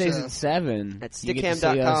got a live Wednesdays show. at 7. At You get to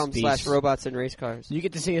see us stickham.com/robots and race cars. You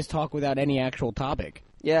get to see us talk without any actual topic.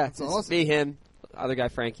 Yeah, That's it's awesome. me, him, other guy,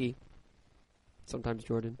 Frankie. Sometimes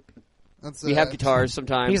Jordan. That's, We have guitars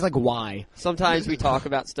sometimes. He's like, why? Sometimes we talk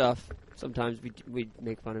about stuff. Sometimes we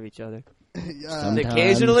make fun of each other. And Sometimes.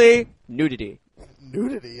 occasionally, nudity.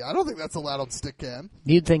 nudity. I don't think that's allowed on Stickcam.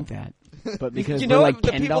 You'd think that. But because You we're know, like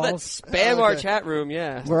the Ken people that dolls, spam our chat room,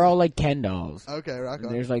 yeah. we're all like Ken dolls. Okay, rock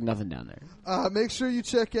on. There's like nothing down there. Make sure you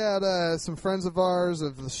check out some friends of ours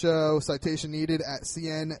of the show, Citation Needed, at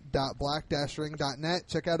cn.black-ring.net.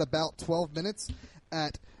 Check out About 12 Minutes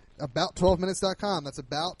at about12minutes.com. That's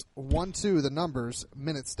about 12, the numbers,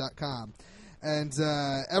 minutes.com. And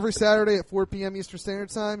every Saturday at 4 p.m. Eastern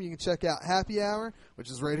Standard Time, you can check out Happy Hour,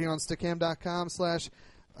 which is right here on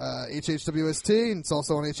stickham.com/HHWST, and it's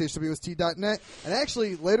also on HHWST.net. And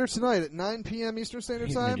actually, later tonight at 9 p.m. Eastern Standard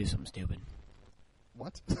He's gonna Time... do something stupid.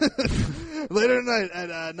 What? Later tonight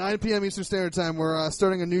at 9 p.m. Eastern Standard Time, we're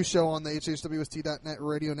starting a new show on the HHWST.net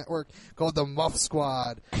radio network called The Muff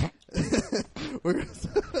Squad. What?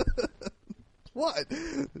 What?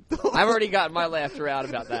 I've already gotten my laughter out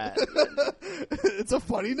about that. It's a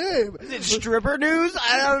funny name. Is it stripper news?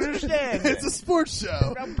 I don't understand. It's a sports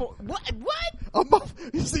show. What? A muff.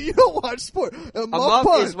 You see, you don't watch sport. A A muff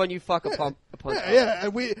punt. is when you fuck a punch. Yeah,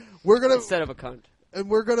 and we're gonna Instead of a cunt. and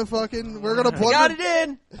we're gonna plug. I got it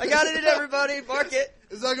in. I got it in, everybody. Mark it.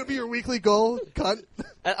 Is that gonna be your weekly goal, cunt?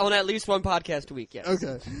 On at least one podcast a week, yes.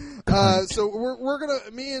 Okay. So we're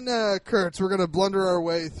gonna, me and Kurtz, we're gonna blunder our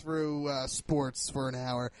way through sports for an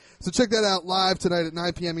hour. So check that out live tonight at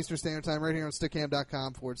 9 p.m. Eastern Standard Time right here on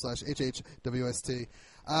stickcam.com/HHWST.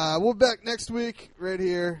 We'll be back next week right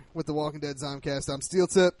here with the Walking Dead Zombcast. I'm Steel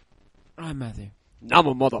Tip, I'm Matthew. I'm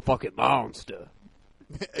a motherfucking monster.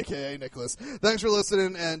 a.k.a. Nicholas. Thanks for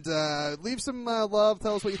listening, and leave some love.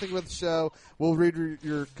 Tell us what you think about the show. We'll read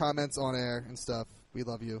your comments on air and stuff. We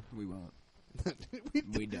love you. We won't.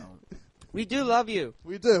 we don't. We do love you.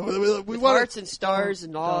 We do. We With want hearts and stars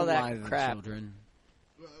and all Don't lie that to the crap. children.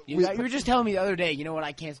 You were just telling me the other day, you know what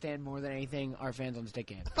I can't stand more than anything? Our fans on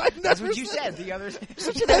Stickcam. That's what you said the other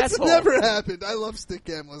Such an That's asshole. never happened. I love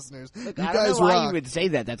Stickcam listeners. Look, You I guys don't know why rock. you would say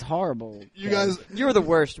that. That's horrible. You guys, You're the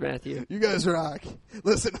worst, Matthew. you guys rock.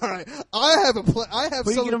 Listen, all right. I have a plan. I have. Who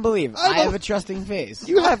are you some- going to believe? I have a trusting face.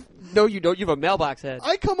 You have no, you don't. You have a mailbox head.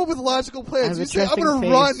 I come up with logical I plans. have You a say I'm trusting going to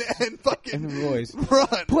face run and fucking and voice.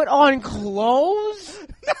 run. Put on clothes?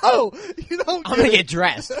 No, you don't. I'm get going to it. get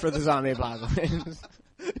dressed for the zombie apocalypse.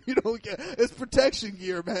 You don't get. It's protection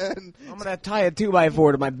gear, man. I'm going to tie a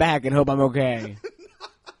 2x4 to my back and hope I'm okay.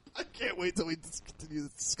 I can't wait till we continue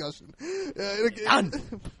this discussion. Done.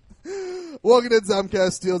 Walking Dead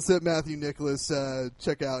Zombcast, Steel Tip, Matthew, Nicholas.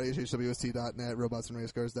 Check out hhwst.net,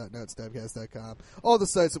 robotsandracecars.net, stabcast.com. All the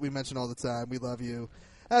sites that we mention all the time. We love you.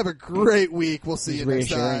 Have a great week. We'll see He's you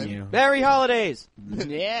next reassuring time. you. Merry holidays.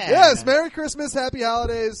 Yeah. Yes, Merry Christmas, Happy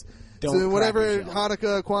Holidays. Don't to whatever, crap yourself.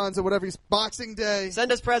 Hanukkah, Kwanzaa, whatever, Boxing Day.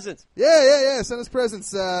 Send us presents. Yeah. Send us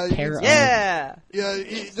presents. Pair of- Yeah.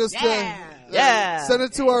 Just Yeah. send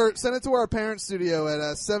it to our parent studio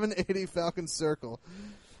at 780 Falcon Circle,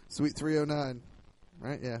 Suite 309.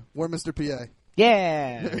 Right? Yeah. Warminster, PA.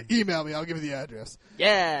 Yeah. Email me. I'll give you the address.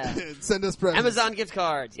 Yeah. Send us presents. Amazon gift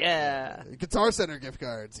cards. Yeah. Guitar Center gift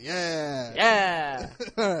cards. Yeah. Yeah.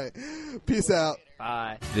 All right. Peace out.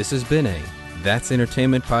 Bye. This has been a That's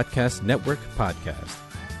Entertainment Podcast Network podcast.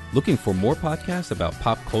 Looking for more podcasts about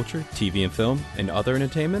pop culture, TV and film, and other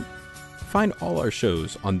entertainment? Find all our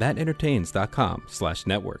shows on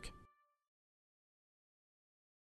thatentertains.com/network.